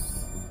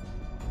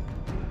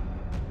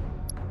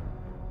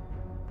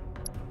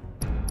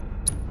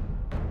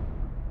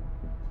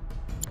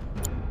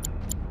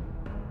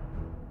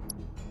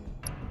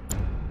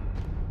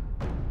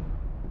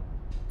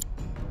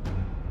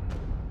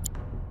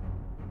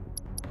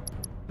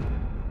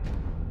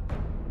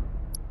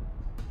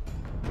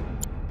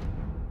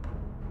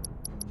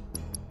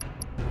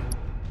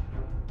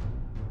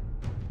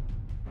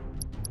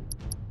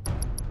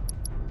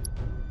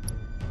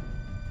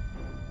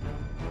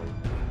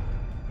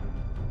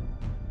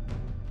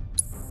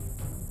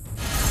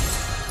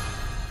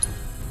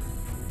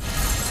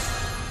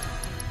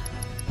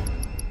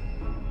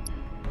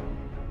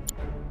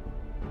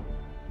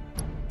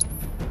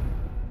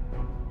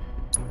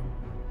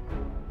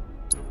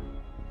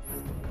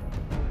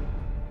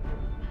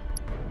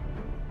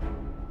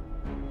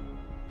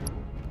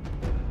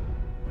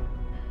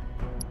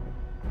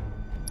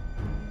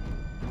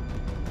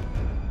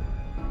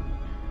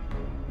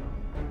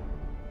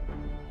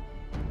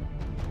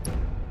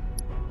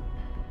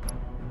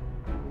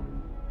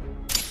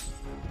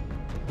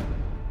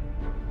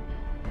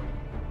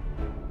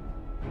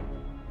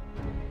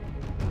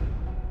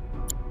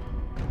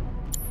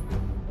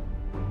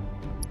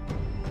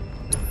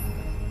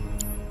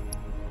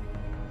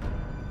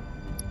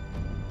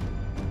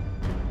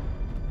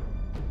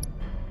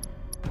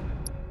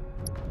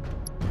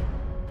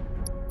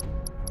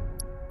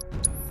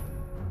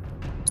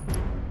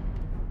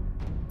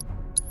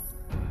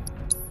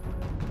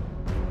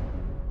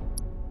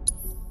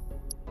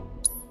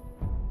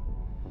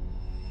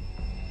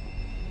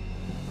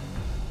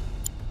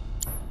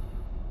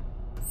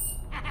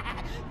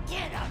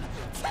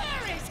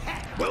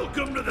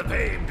 Welcome to the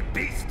famed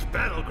Beast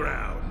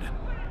Battleground.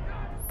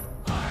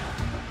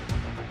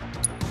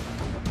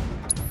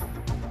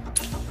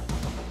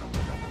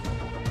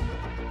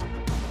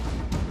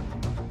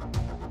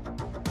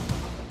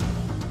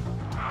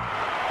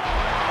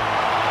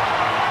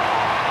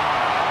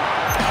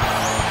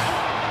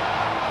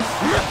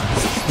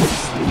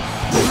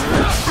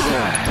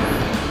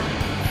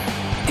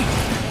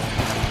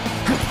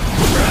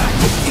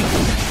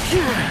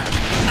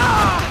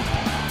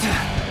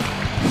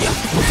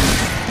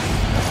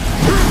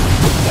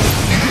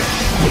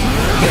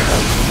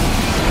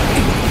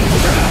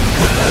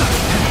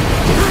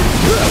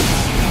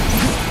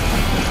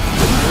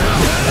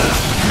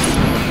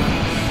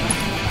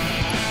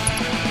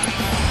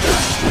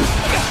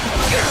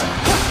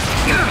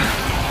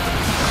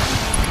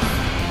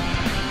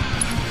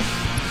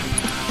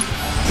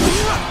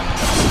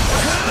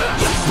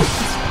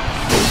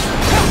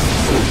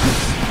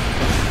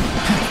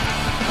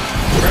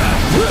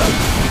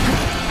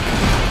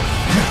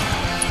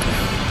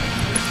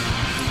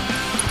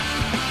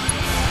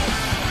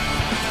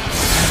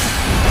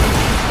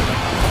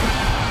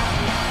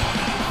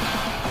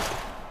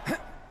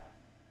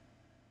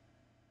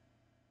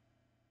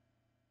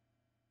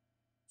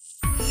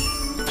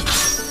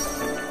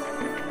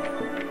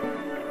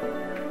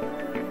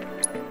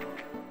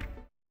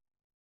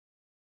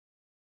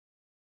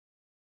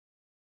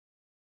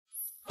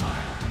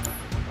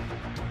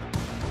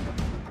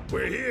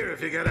 We're here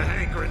if you got a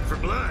hankering for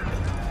blood.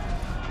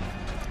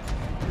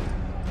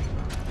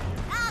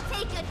 I'll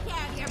take good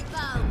care of your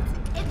bones,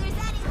 if there's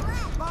any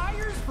left.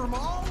 Buyers from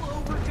all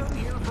over come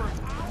here for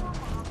our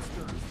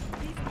monsters.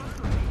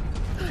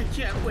 I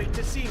can't wait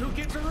to see who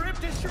gets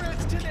ripped to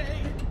shreds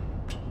today.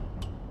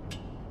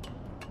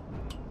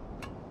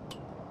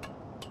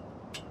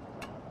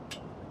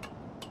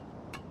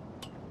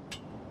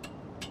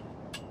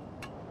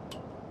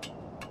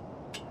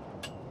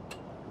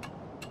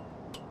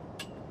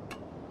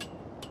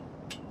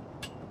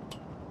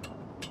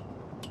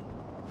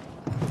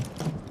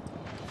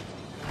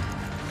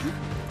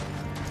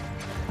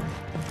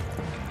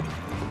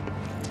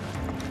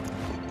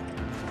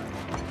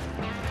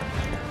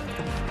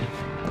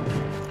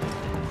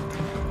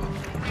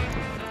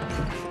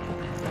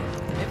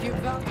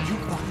 You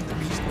found the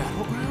Beast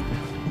Battleground?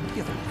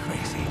 You're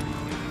crazy.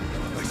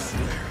 I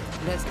swear.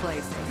 This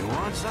place. You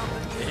want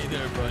something? Hey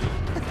there, buddy.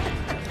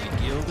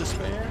 You gill to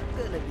spare?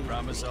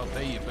 Promise I'll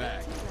pay you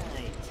back.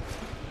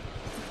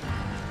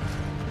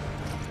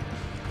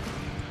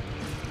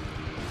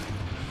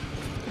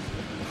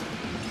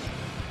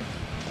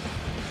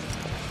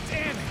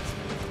 Damn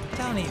it!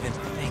 Don't even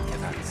think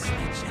about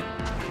snitching.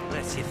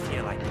 Unless you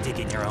feel like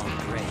digging your own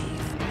grave.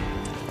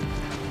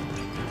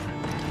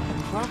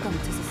 Welcome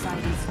to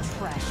society's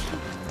trash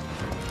heap.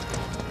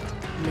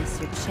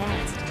 Miss your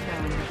chance to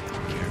throw in the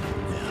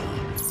Careful now.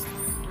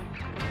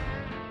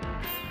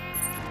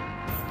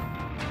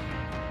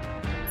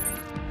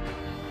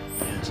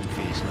 Handsome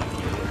face like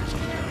yours, you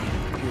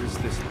know. Here's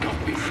this.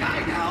 Don't be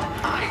shy now.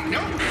 I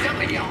know some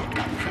of y'all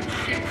got some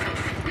shit, so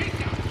speak